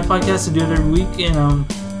 That's my podcast. I do it every week, and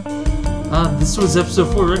this was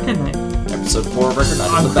episode 4 of Record Night. Episode 4 of Record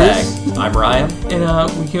Night in the bag. I'm Ryan.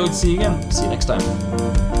 And we can't wait to see you again. See you next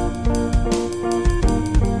time.